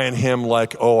kept eyeing him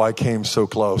like, oh, I came so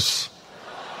close.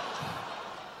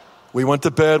 We went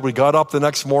to bed. We got up the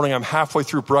next morning. I'm halfway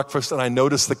through breakfast, and I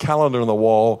noticed the calendar on the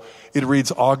wall. It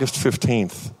reads August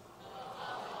 15th.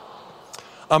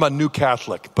 I'm a new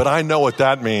Catholic, but I know what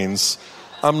that means.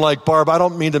 I'm like, Barb, I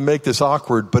don't mean to make this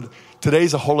awkward, but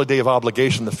today's a holy day of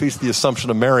obligation, the Feast of the Assumption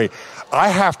of Mary. I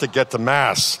have to get to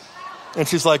Mass. And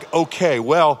she's like, okay,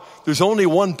 well, there's only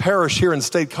one parish here in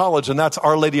State College, and that's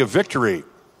Our Lady of Victory.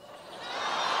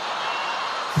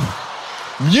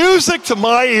 Music to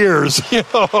my ears.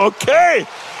 Okay,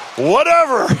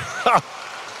 whatever.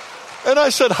 And I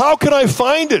said, how can I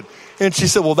find it? And she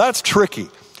said, well, that's tricky.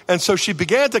 And so she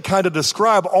began to kind of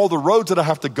describe all the roads that I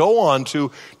have to go on to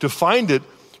find it,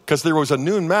 because there was a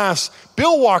noon Mass.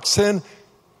 Bill walks in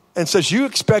and says, you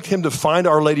expect him to find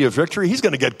Our Lady of Victory? He's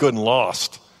going to get good and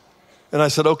lost. And I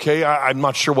said, okay, I'm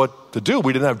not sure what to do.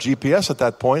 We didn't have GPS at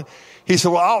that point. He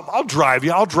said, well, I'll drive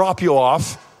you. I'll drop you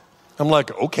off. I'm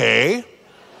like, okay.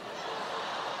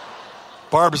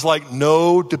 Barb's like,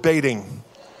 no debating.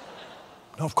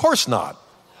 No, of course not.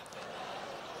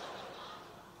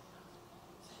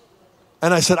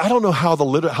 And I said, I don't know how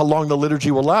long the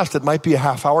liturgy will last. It might be a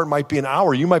half hour. It might be an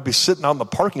hour. You might be sitting out in the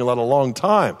parking lot a long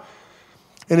time.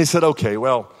 And he said, okay,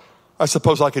 well, I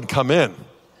suppose I can come in.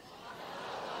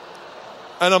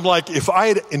 And I'm like, if I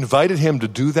had invited him to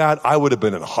do that, I would have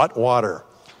been in hot water.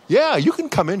 Yeah, you can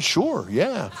come in, sure.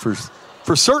 Yeah,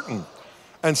 for certain.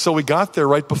 And so we got there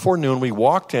right before noon. We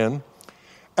walked in,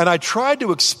 and I tried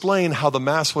to explain how the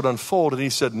Mass would unfold, and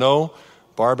he said, no,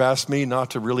 Barb asked me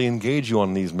not to really engage you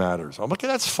on these matters. I'm like, okay,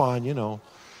 that's fine,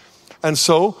 And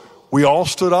so we all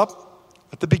stood up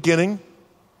at the beginning,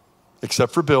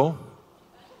 except for Bill.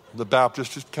 The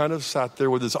Baptist just kind of sat there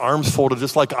with his arms folded,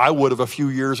 just like I would have a few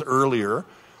years earlier.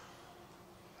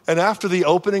 And after the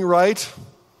opening rite,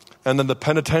 and then the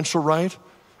penitential rite,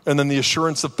 and then the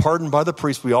assurance of pardon by the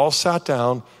priest, we all sat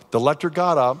down. The lector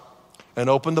got up and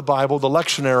opened the Bible. The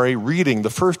lectionary reading, the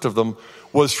first of them,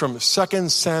 was from 2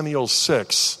 Samuel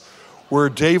 6, where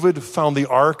David found the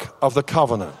Ark of the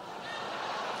Covenant.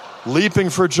 Leaping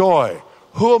for joy,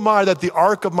 who am I that the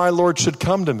Ark of my Lord should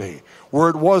come to me? Where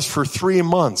it was for 3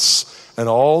 months, and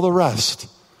all the rest.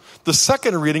 The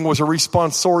second reading was a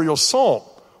responsorial psalm,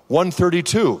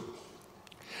 132.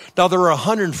 Now there are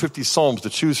 150 psalms to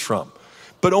choose from,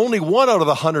 but only one out of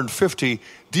the 150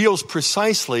 deals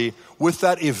precisely with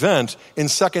that event in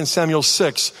 2 Samuel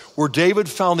 6, where David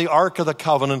found the Ark of the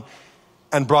Covenant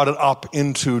and brought it up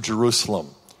into Jerusalem.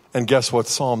 And guess what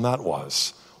psalm that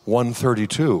was?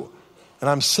 132. And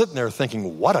I'm sitting there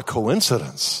thinking, what a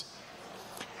coincidence.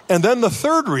 And then the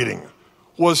third reading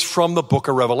was from the book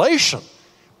of Revelation,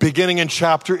 beginning in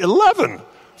chapter 11,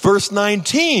 verse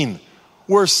 19,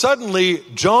 where suddenly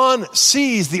John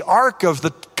sees the Ark of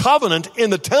the Covenant in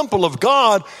the temple of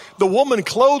God, the woman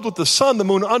clothed with the sun, the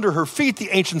moon under her feet, the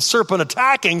ancient serpent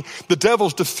attacking, the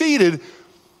devil's defeated,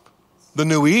 the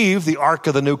new Eve, the Ark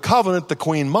of the new covenant, the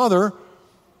Queen Mother.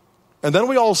 And then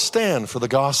we all stand for the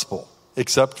gospel,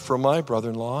 except for my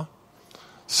brother-in-law,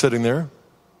 sitting there,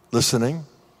 listening,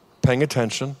 paying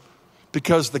attention,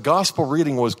 because the gospel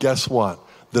reading was, guess what?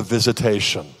 The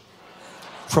visitation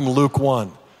from Luke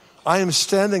 1. I am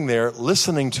standing there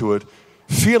listening to it,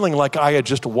 feeling like I had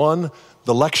just won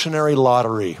the lectionary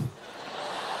lottery.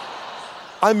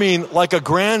 I mean, like a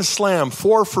grand slam,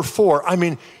 4 for 4. I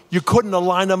mean, you couldn't have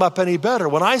lined them up any better.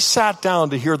 When I sat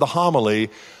down to hear the homily,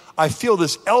 I feel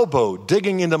this elbow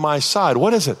digging into my side.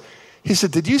 What is it? He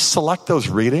said, did you select those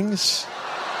readings?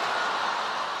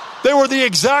 They were the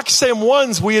exact same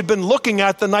ones we had been looking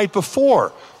at the night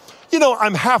before.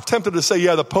 I'm half tempted to say,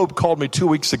 yeah, the Pope called me 2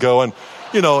 weeks ago, and,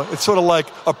 it's sort of like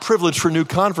a privilege for new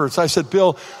converts. I said,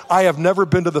 Bill, I have never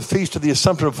been to the Feast of the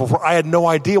Assumption before. I had no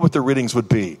idea what the readings would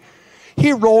be.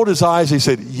 He rolled his eyes. He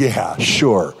said, yeah,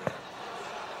 sure.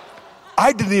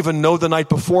 I didn't even know the night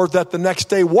before that the next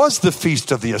day was the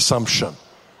Feast of the Assumption.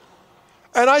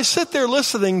 And I sit there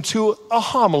listening to a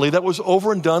homily that was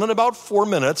over and done in about 4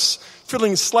 minutes,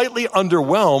 feeling slightly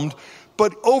underwhelmed,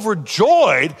 but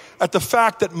overjoyed at the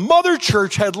fact that Mother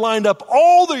Church had lined up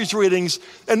all these readings,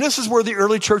 and this is where the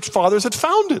early church fathers had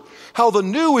found it. How the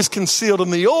new is concealed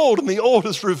in the old, and the old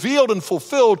is revealed and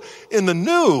fulfilled in the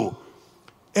new.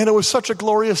 And it was such a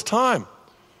glorious time.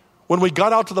 When we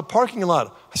got out to the parking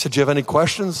lot, I said, do you have any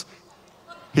questions?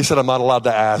 He said, I'm not allowed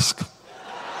to ask.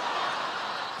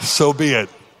 So be it.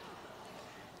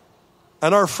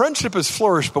 And our friendship has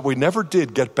flourished, but we never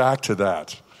did get back to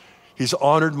that. He's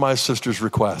honored my sister's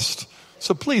request.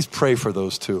 So please pray for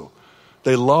those two.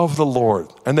 They love the Lord,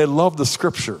 and they love the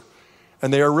Scripture,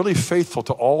 and they are really faithful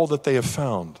to all that they have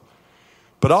found.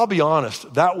 But I'll be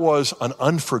honest, that was an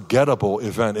unforgettable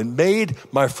event. It made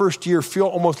my first year feel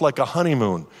almost like a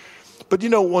honeymoon, But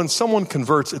when someone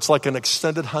converts, it's like an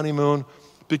extended honeymoon,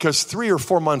 because 3 or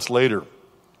 4 months later,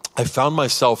 I found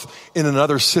myself in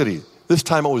another city. This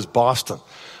time it was Boston.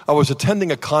 I was attending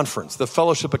a conference, the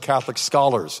Fellowship of Catholic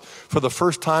Scholars, for the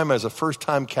first time as a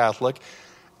first-time Catholic.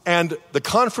 And the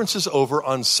conference is over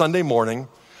on Sunday morning.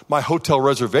 My hotel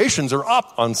reservations are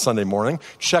up on Sunday morning.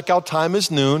 Checkout time is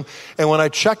noon. And when I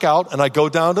check out and I go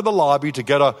down to the lobby to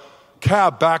get a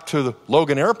cab back to the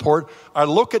Logan Airport, I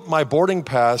look at my boarding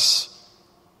pass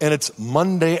and it's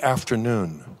Monday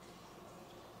afternoon.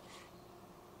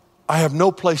 I have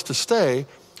no place to stay.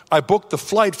 I booked the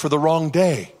flight for the wrong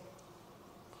day.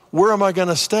 Where am I going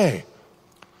to stay?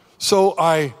 So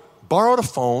I borrowed a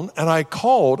phone and I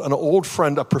called an old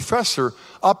friend, a professor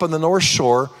up on the North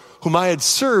Shore, whom I had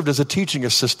served as a teaching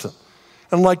assistant.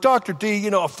 And I'm like, Dr. D,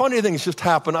 a funny thing has just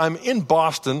happened. I'm in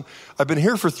Boston. I've been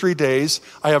here for 3 days.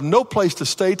 I have no place to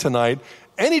stay tonight.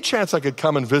 Any chance I could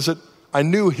come and visit? I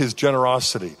knew his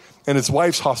generosity and his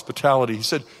wife's hospitality. He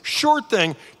said, sure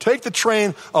thing. Take the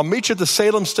train. I'll meet you at the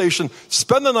Salem station.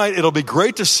 Spend the night. It'll be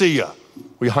great to see you.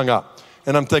 We hung up.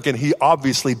 And I'm thinking he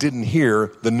obviously didn't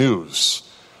hear the news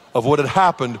of what had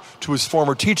happened to his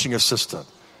former teaching assistant.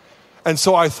 And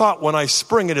so I thought when I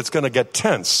spring it, it's going to get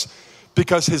tense,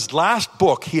 because his last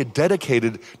book he had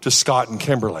dedicated to Scott and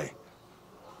Kimberly.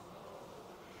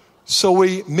 So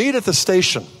we meet at the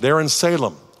station there in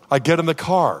Salem. I get in the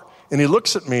car and he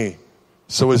looks at me.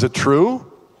 So is it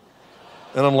true?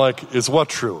 And I'm like, is what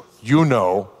true?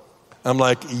 I'm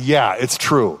like, yeah, it's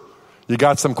true. You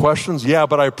got some questions? Yeah,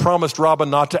 but I promised Robin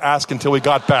not to ask until we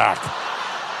got back.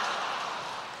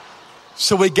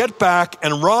 So we get back,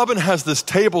 and Robin has this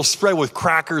table spread with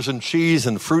crackers and cheese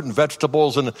and fruit and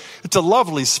vegetables, and it's a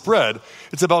lovely spread.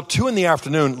 It's about 2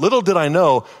 p.m. Little did I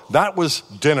know, that was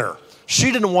dinner.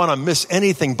 She didn't want to miss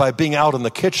anything by being out in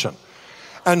the kitchen.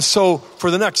 And so for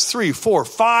the next 3, 4,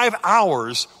 5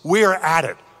 hours, we're at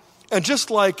it. And just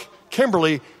like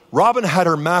Kimberly, Robin had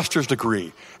her master's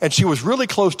degree, and she was really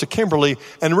close to Kimberly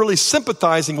and really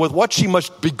sympathizing with what she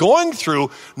must be going through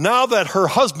now that her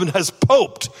husband has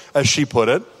poped, as she put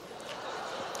it.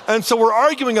 And so we're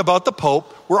arguing about the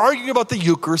Pope, we're arguing about the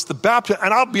Eucharist, the baptism,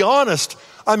 and I'll be honest,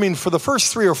 for the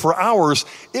first 3 or 4 hours,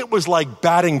 it was like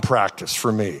batting practice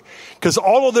for me, because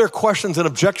all of their questions and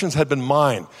objections had been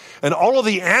mine, and all of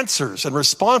the answers and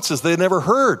responses they had never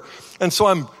heard. And so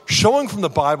I'm showing from the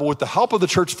Bible, with the help of the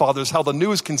church fathers, how the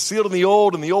new is concealed in the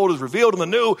old and the old is revealed in the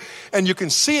new. And you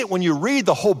can see it when you read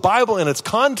the whole Bible in its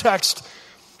context.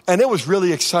 And it was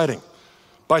really exciting.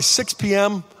 By 6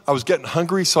 p.m., I was getting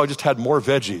hungry, so I just had more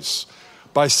veggies.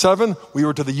 By 7, we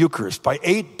were to the Eucharist. By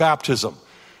 8, baptism.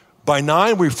 By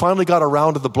 9, we finally got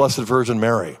around to the Blessed Virgin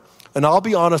Mary. And I'll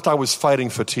be honest, I was fighting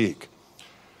fatigue.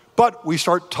 But we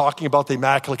start talking about the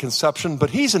Immaculate Conception, but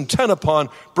he's intent upon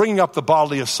bringing up the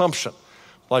bodily Assumption.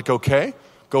 Like, okay,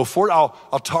 go for it.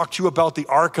 I'll talk to you about the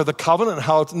Ark of the Covenant and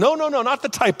how it's... No, not the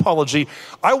typology.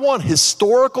 I want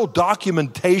historical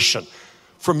documentation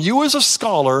from you as a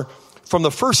scholar from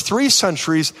the first 3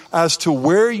 centuries as to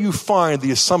where you find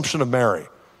the Assumption of Mary.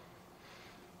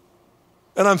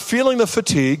 And I'm feeling the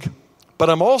fatigue, but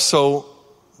I'm also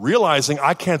realizing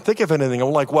I can't think of anything.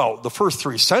 I'm like, well, the first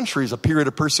 3 centuries, a period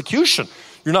of persecution.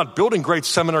 You're not building great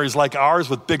seminaries like ours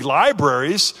with big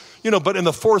libraries, but in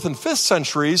the 4th and 5th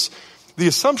centuries, the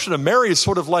Assumption of Mary is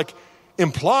sort of like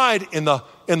implied in the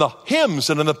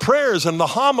hymns and in the prayers and the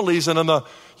homilies and in the,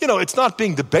 it's not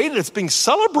being debated, it's being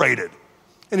celebrated.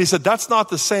 And he said, that's not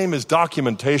the same as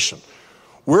documentation.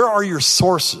 Where are your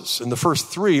sources in the first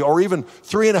 3 or even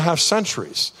 3.5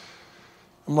 centuries?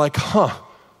 I'm like,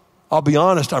 I'll be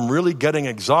honest, I'm really getting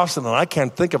exhausted and I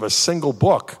can't think of a single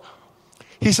book.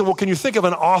 He said, well, can you think of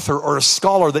an author or a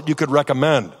scholar that you could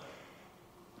recommend?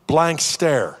 Blank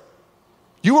stare.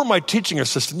 You were my teaching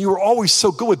assistant. You were always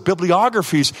so good with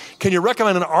bibliographies. Can you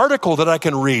recommend an article that I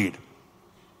can read?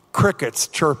 Crickets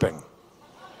chirping.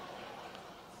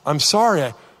 I'm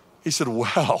sorry. He said,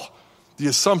 well, the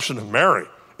Assumption of Mary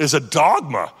is a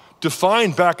dogma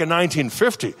defined back in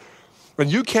 1950. When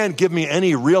you can't give me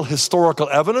any real historical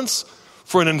evidence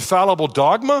for an infallible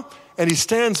dogma, and he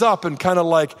stands up and kind of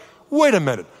like, wait a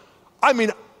minute.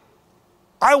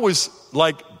 I was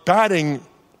like batting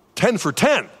 10 for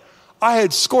 10. I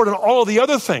had scored on all of the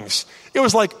other things. It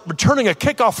was like returning a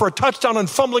kickoff for a touchdown and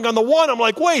fumbling on the one. I'm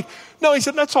like, wait. No, he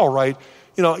said, that's all right.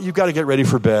 You've got to get ready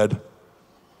for bed.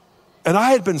 And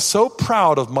I had been so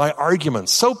proud of my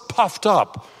arguments, so puffed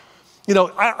up. I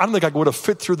don't think I would have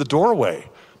fit through the doorway.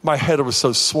 My head was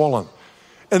so swollen.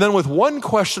 And then with one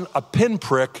question, a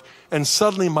pinprick, and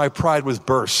suddenly my pride was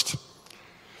burst.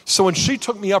 So when she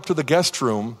took me up to the guest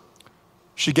room,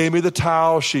 she gave me the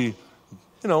towel, she,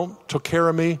 took care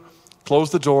of me.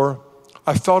 closed the door.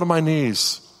 I fell to my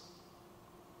knees.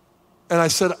 And I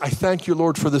said, I thank you,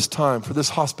 Lord, for this time, for this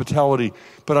hospitality,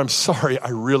 but I'm sorry I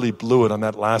really blew it on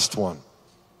that last one.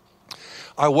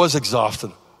 I was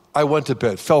exhausted. I went to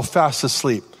bed, fell fast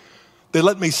asleep. They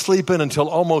let me sleep in until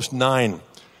almost 9.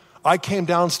 I came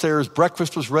downstairs,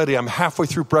 breakfast was ready. I'm halfway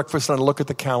through breakfast and I look at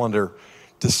the calendar,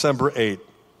 December 8th.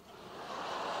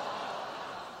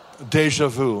 Deja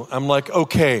vu. I'm like,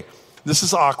 okay, this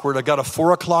is awkward. I got a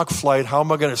 4 o'clock flight. How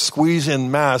am I going to squeeze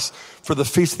in Mass for the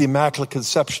Feast of the Immaculate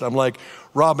Conception? I'm like,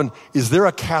 Robin, is there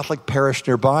a Catholic parish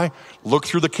nearby? Look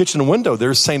through the kitchen window.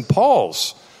 There's St.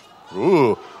 Paul's.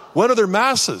 Ooh, when are their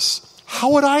Masses?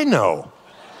 How would I know?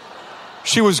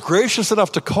 She was gracious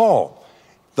enough to call.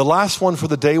 The last one for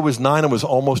the day was 9 and was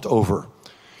almost over.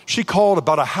 She called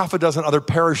about a half a dozen other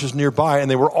parishes nearby, and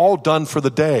they were all done for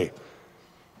the day.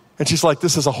 And she's like,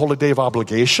 this is a holy day of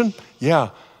obligation? Yeah,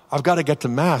 I've got to get to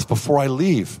Mass before I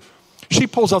leave. She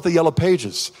pulls out the yellow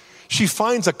pages. She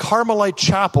finds a Carmelite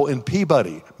chapel in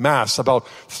Peabody, Mass, about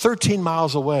 13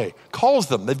 miles away. Calls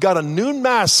them. They've got a noon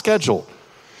Mass scheduled.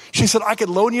 She said, I could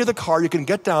loan you the car. You can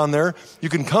get down there. You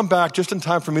can come back just in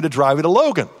time for me to drive you to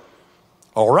Logan.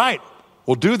 All right,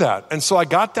 we'll do that. And so I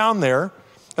got down there,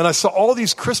 and I saw all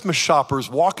these Christmas shoppers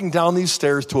walking down these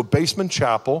stairs to a basement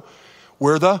chapel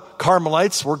where the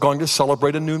Carmelites were going to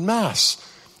celebrate a noon Mass.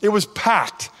 It was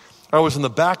packed. I was in the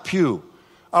back pew.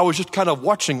 I was just kind of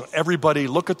watching everybody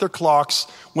look at their clocks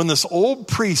when this old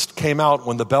priest came out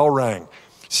when the bell rang,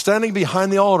 standing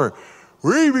behind the altar.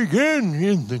 We begin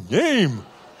in the name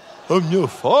of the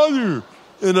Father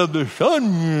and of the Son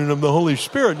and of the Holy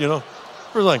Spirit, you know.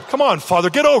 We're like, come on, Father,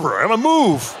 get over it. I'm going to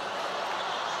move.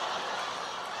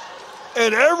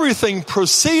 And everything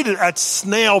proceeded at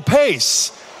snail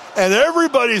pace. And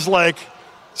everybody's like,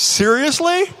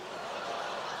 seriously?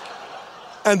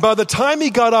 And by the time he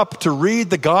got up to read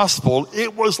the gospel,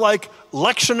 it was like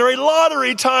lectionary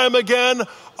lottery time again.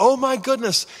 Oh my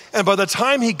goodness. And by the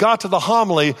time he got to the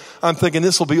homily, I'm thinking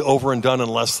this will be over and done in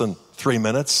less than 3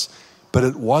 minutes. But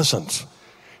it wasn't.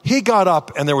 He got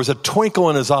up and there was a twinkle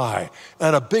in his eye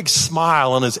and a big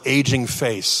smile on his aging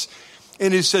face.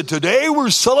 And he said, today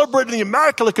we're celebrating the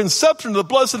Immaculate Conception of the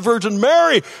Blessed Virgin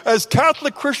Mary. As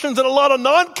Catholic Christians and a lot of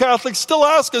non-Catholics still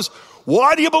ask us,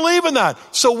 why do you believe in that?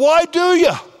 So why do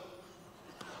you?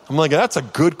 I'm like, that's a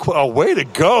good way to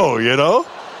go, you know?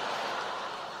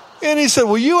 And he said,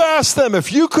 well, you ask them,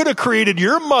 if you could have created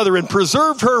your mother and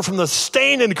preserved her from the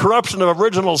stain and corruption of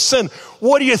original sin,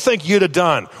 what do you think you'd have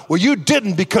done? Well, you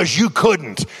didn't because you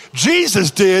couldn't. Jesus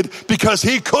did because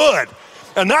he could.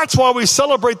 And that's why we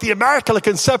celebrate the Immaculate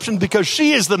Conception, because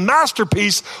she is the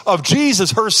masterpiece of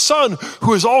Jesus, her son,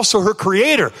 who is also her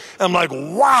creator. And I'm like,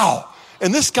 wow.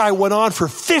 And this guy went on for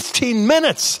 15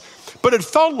 minutes, but it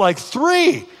felt like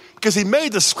 3 because he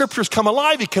made the scriptures come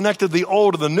alive. He connected the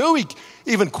old and the new. He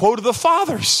even quoted the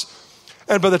fathers.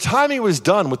 And by the time he was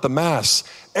done with the Mass,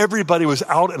 everybody was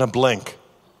out in a blink,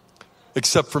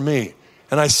 except for me.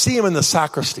 And I see him in the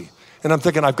sacristy. And I'm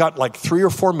thinking, I've got like 3 or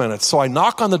 4 minutes. So I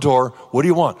knock on the door. What do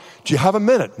you want? Do you have a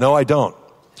minute? No, I don't.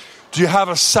 Do you have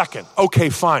a second? Okay,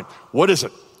 fine. What is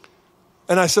it?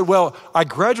 And I said, well, I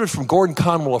graduated from Gordon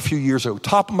Conwell a few years ago,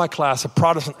 top of my class, a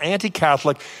Protestant,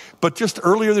 anti-Catholic. But just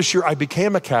earlier this year, I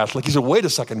became a Catholic. He said, wait a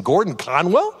second, Gordon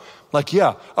Conwell? I'm like,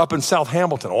 yeah, up in South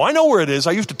Hamilton. Oh, I know where it is.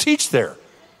 I used to teach there.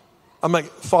 I'm like,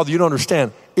 Father, you don't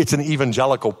understand. It's an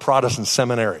evangelical Protestant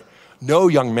seminary. No,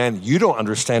 young man, you don't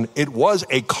understand. It was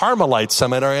a Carmelite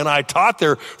seminary, and I taught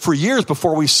there for years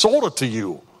before we sold it to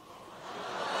you.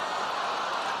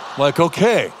 I'm like,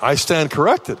 okay, I stand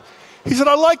corrected. He said,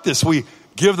 I like this. We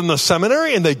give them the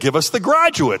seminary, and they give us the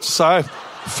graduates.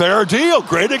 Fair deal,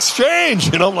 great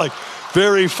exchange. You know, I'm like,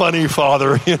 very funny,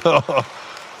 Father, you know.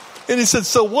 And he said,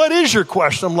 so what is your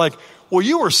question? I'm like, well,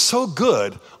 you were so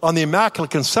good on the Immaculate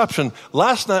Conception.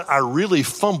 Last night, I really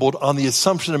fumbled on the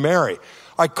Assumption of Mary.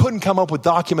 I couldn't come up with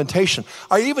documentation.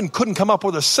 I even couldn't come up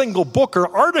with a single book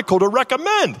or article to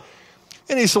recommend.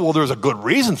 And he said, well, there's a good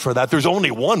reason for that. There's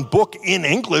only one book in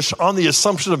English on the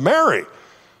Assumption of Mary.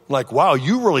 I'm like, wow,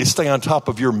 you really stay on top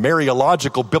of your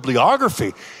Mariological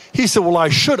bibliography. He said, well, I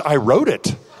should. I wrote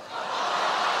it.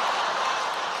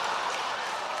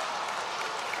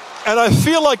 And I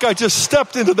feel like I just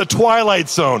stepped into the Twilight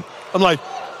Zone. I'm like,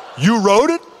 you wrote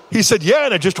it? He said, yeah,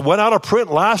 and it just went out of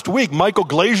print last week. Michael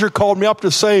Glazier called me up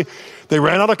to say they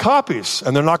ran out of copies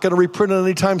and they're not going to reprint it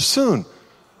anytime soon.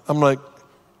 I'm like,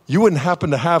 you wouldn't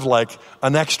happen to have like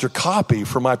an extra copy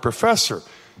for my professor?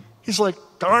 He's like,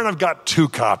 darn, I've got 2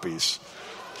 copies.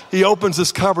 He opens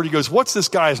this cupboard. He goes, what's this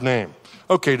guy's name?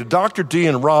 Okay, to Dr. D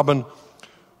and Robin,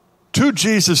 to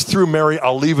Jesus through Mary,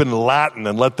 I'll leave it in Latin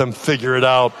and let them figure it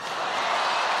out.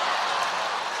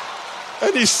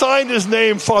 And he signed his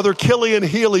name, Father Killian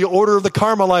Healy, Order of the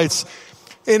Carmelites.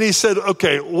 And he said,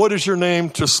 okay, what is your name?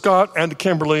 To Scott and to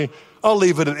Kimberly. I'll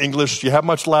leave it in English. Do you have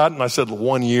much Latin? I said,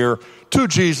 1 year. To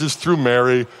Jesus, through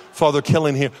Mary, Father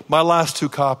Killian Healy. My last 2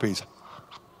 copies.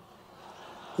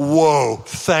 Whoa,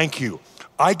 thank you.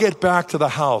 I get back to the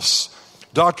house.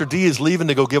 Dr. D is leaving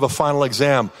to go give a final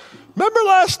exam. Remember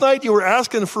last night you were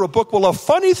asking for a book? Well, a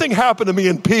funny thing happened to me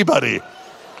in Peabody.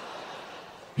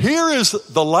 Here is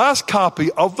the last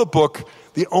copy of the book,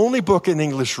 the only book in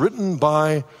English written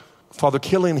by Father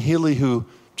Killian Healy, who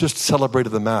just celebrated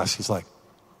the Mass. He's like,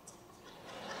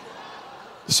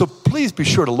 so please be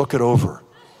sure to look it over.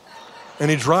 And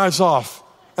he drives off,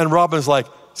 and Robin's like,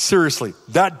 seriously,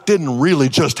 that didn't really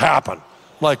just happen. I'm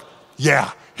like,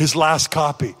 yeah, his last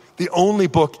copy, the only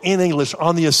book in English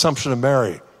on the Assumption of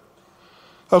Mary.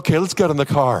 Okay, let's get in the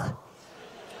car.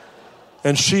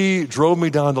 And she drove me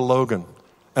down to Logan.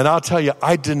 And I'll tell you,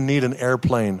 I didn't need an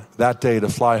airplane that day to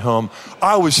fly home.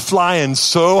 I was flying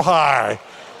so high.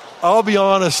 I'll be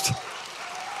honest.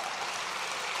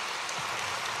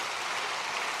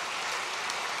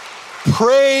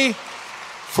 Pray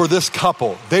for this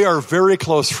couple. They are very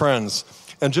close friends.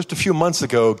 And just a few months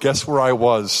ago, guess where I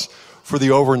was for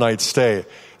the overnight stay?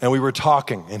 And we were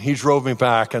talking, and he drove me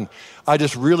back. And I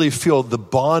just really feel the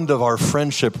bond of our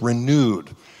friendship renewed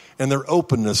and their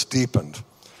openness deepened.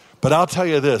 But I'll tell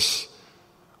you this,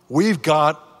 we've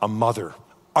got a mother,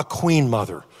 a queen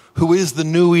mother, who is the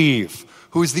new Eve,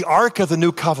 who is the Ark of the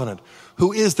New Covenant,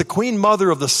 who is the queen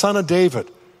mother of the Son of David.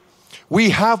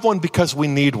 We have one because we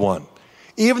need one,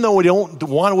 even though we don't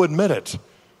want to admit it.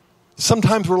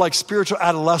 Sometimes we're like spiritual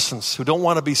adolescents who don't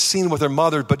want to be seen with their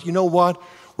mother, but you know what?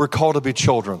 We're called to be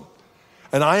children.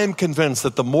 And I am convinced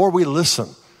that the more we listen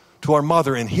to our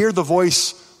mother and hear the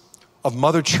voice of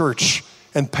Mother Church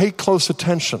and pay close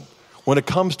attention when it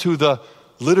comes to the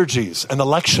liturgies and the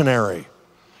lectionary.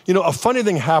 You know, a funny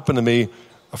thing happened to me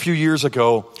a few years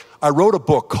ago. I wrote a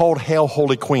book called Hail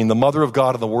Holy Queen, the Mother of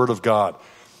God and the Word of God.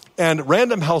 And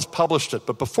Random House published it.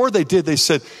 But before they did, they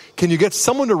said, can you get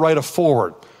someone to write a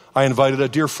foreword? I invited a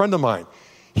dear friend of mine.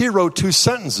 He wrote 2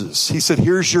 sentences. He said,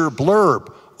 here's your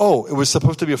blurb. Oh, it was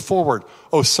supposed to be a foreword.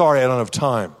 Oh, sorry, I don't have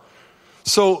time.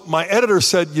 So my editor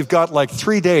said, you've got like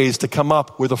 3 days to come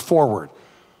up with a foreword.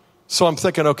 So I'm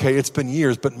thinking, okay, it's been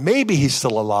years, but maybe he's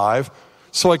still alive.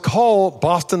 So I call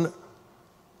Boston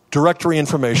Directory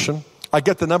Information. I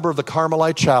get the number of the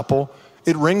Carmelite Chapel.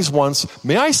 It rings once.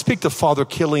 May I speak to Father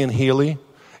Killian Healy?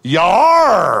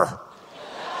 Yar!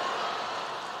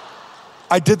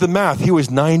 I did the math. He was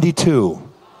 92.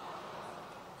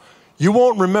 You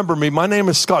won't remember me. My name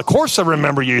is Scott. Of course I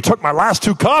remember you. You took my last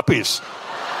 2 copies.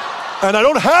 And I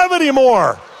don't have any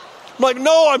more. I'm like,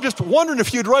 no, I'm just wondering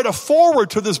if you'd write a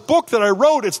foreword to this book that I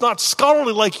wrote. It's not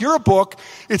scholarly like your book.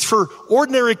 It's for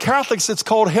ordinary Catholics. It's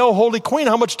called Hail Holy Queen.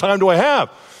 How much time do I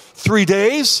have? 3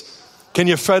 days? Can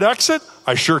you FedEx it?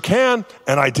 I sure can.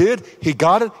 And I did. He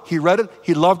got it. He read it.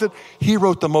 He loved it. He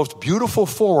wrote the most beautiful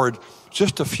foreword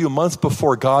just a few months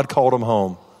before God called him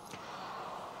home.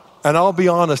 And I'll be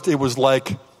honest, it was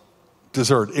like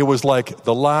dessert. It was like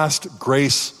the last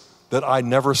grace that I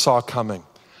never saw coming.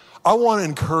 I want to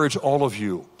encourage all of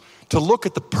you to look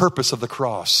at the purpose of the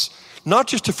cross, not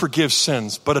just to forgive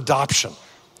sins, but adoption.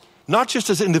 Not just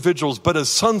as individuals, but as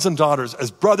sons and daughters, as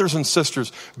brothers and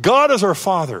sisters. God is our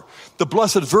Father. The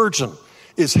Blessed Virgin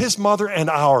is his mother and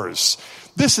ours.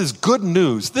 This is good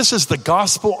news. This is the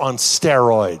gospel on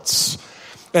steroids.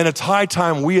 And it's high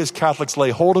time we as Catholics lay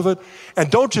hold of it and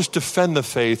don't just defend the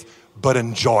faith, but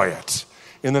enjoy it.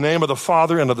 In the name of the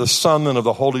Father and of the Son and of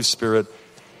the Holy Spirit.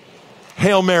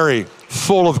 Hail Mary,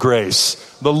 full of grace,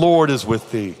 the Lord is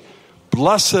with thee.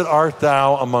 Blessed art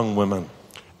thou among women,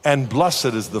 and blessed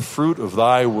is the fruit of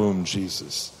thy womb,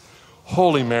 Jesus.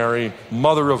 Holy Mary,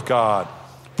 Mother of God,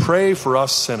 pray for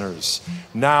us sinners,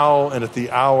 now and at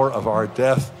the hour of our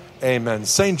death. Amen.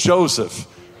 Saint Joseph,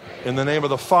 in the name of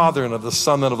the Father and of the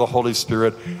Son and of the Holy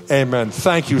Spirit. Amen.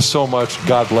 Thank you so much.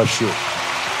 God bless you.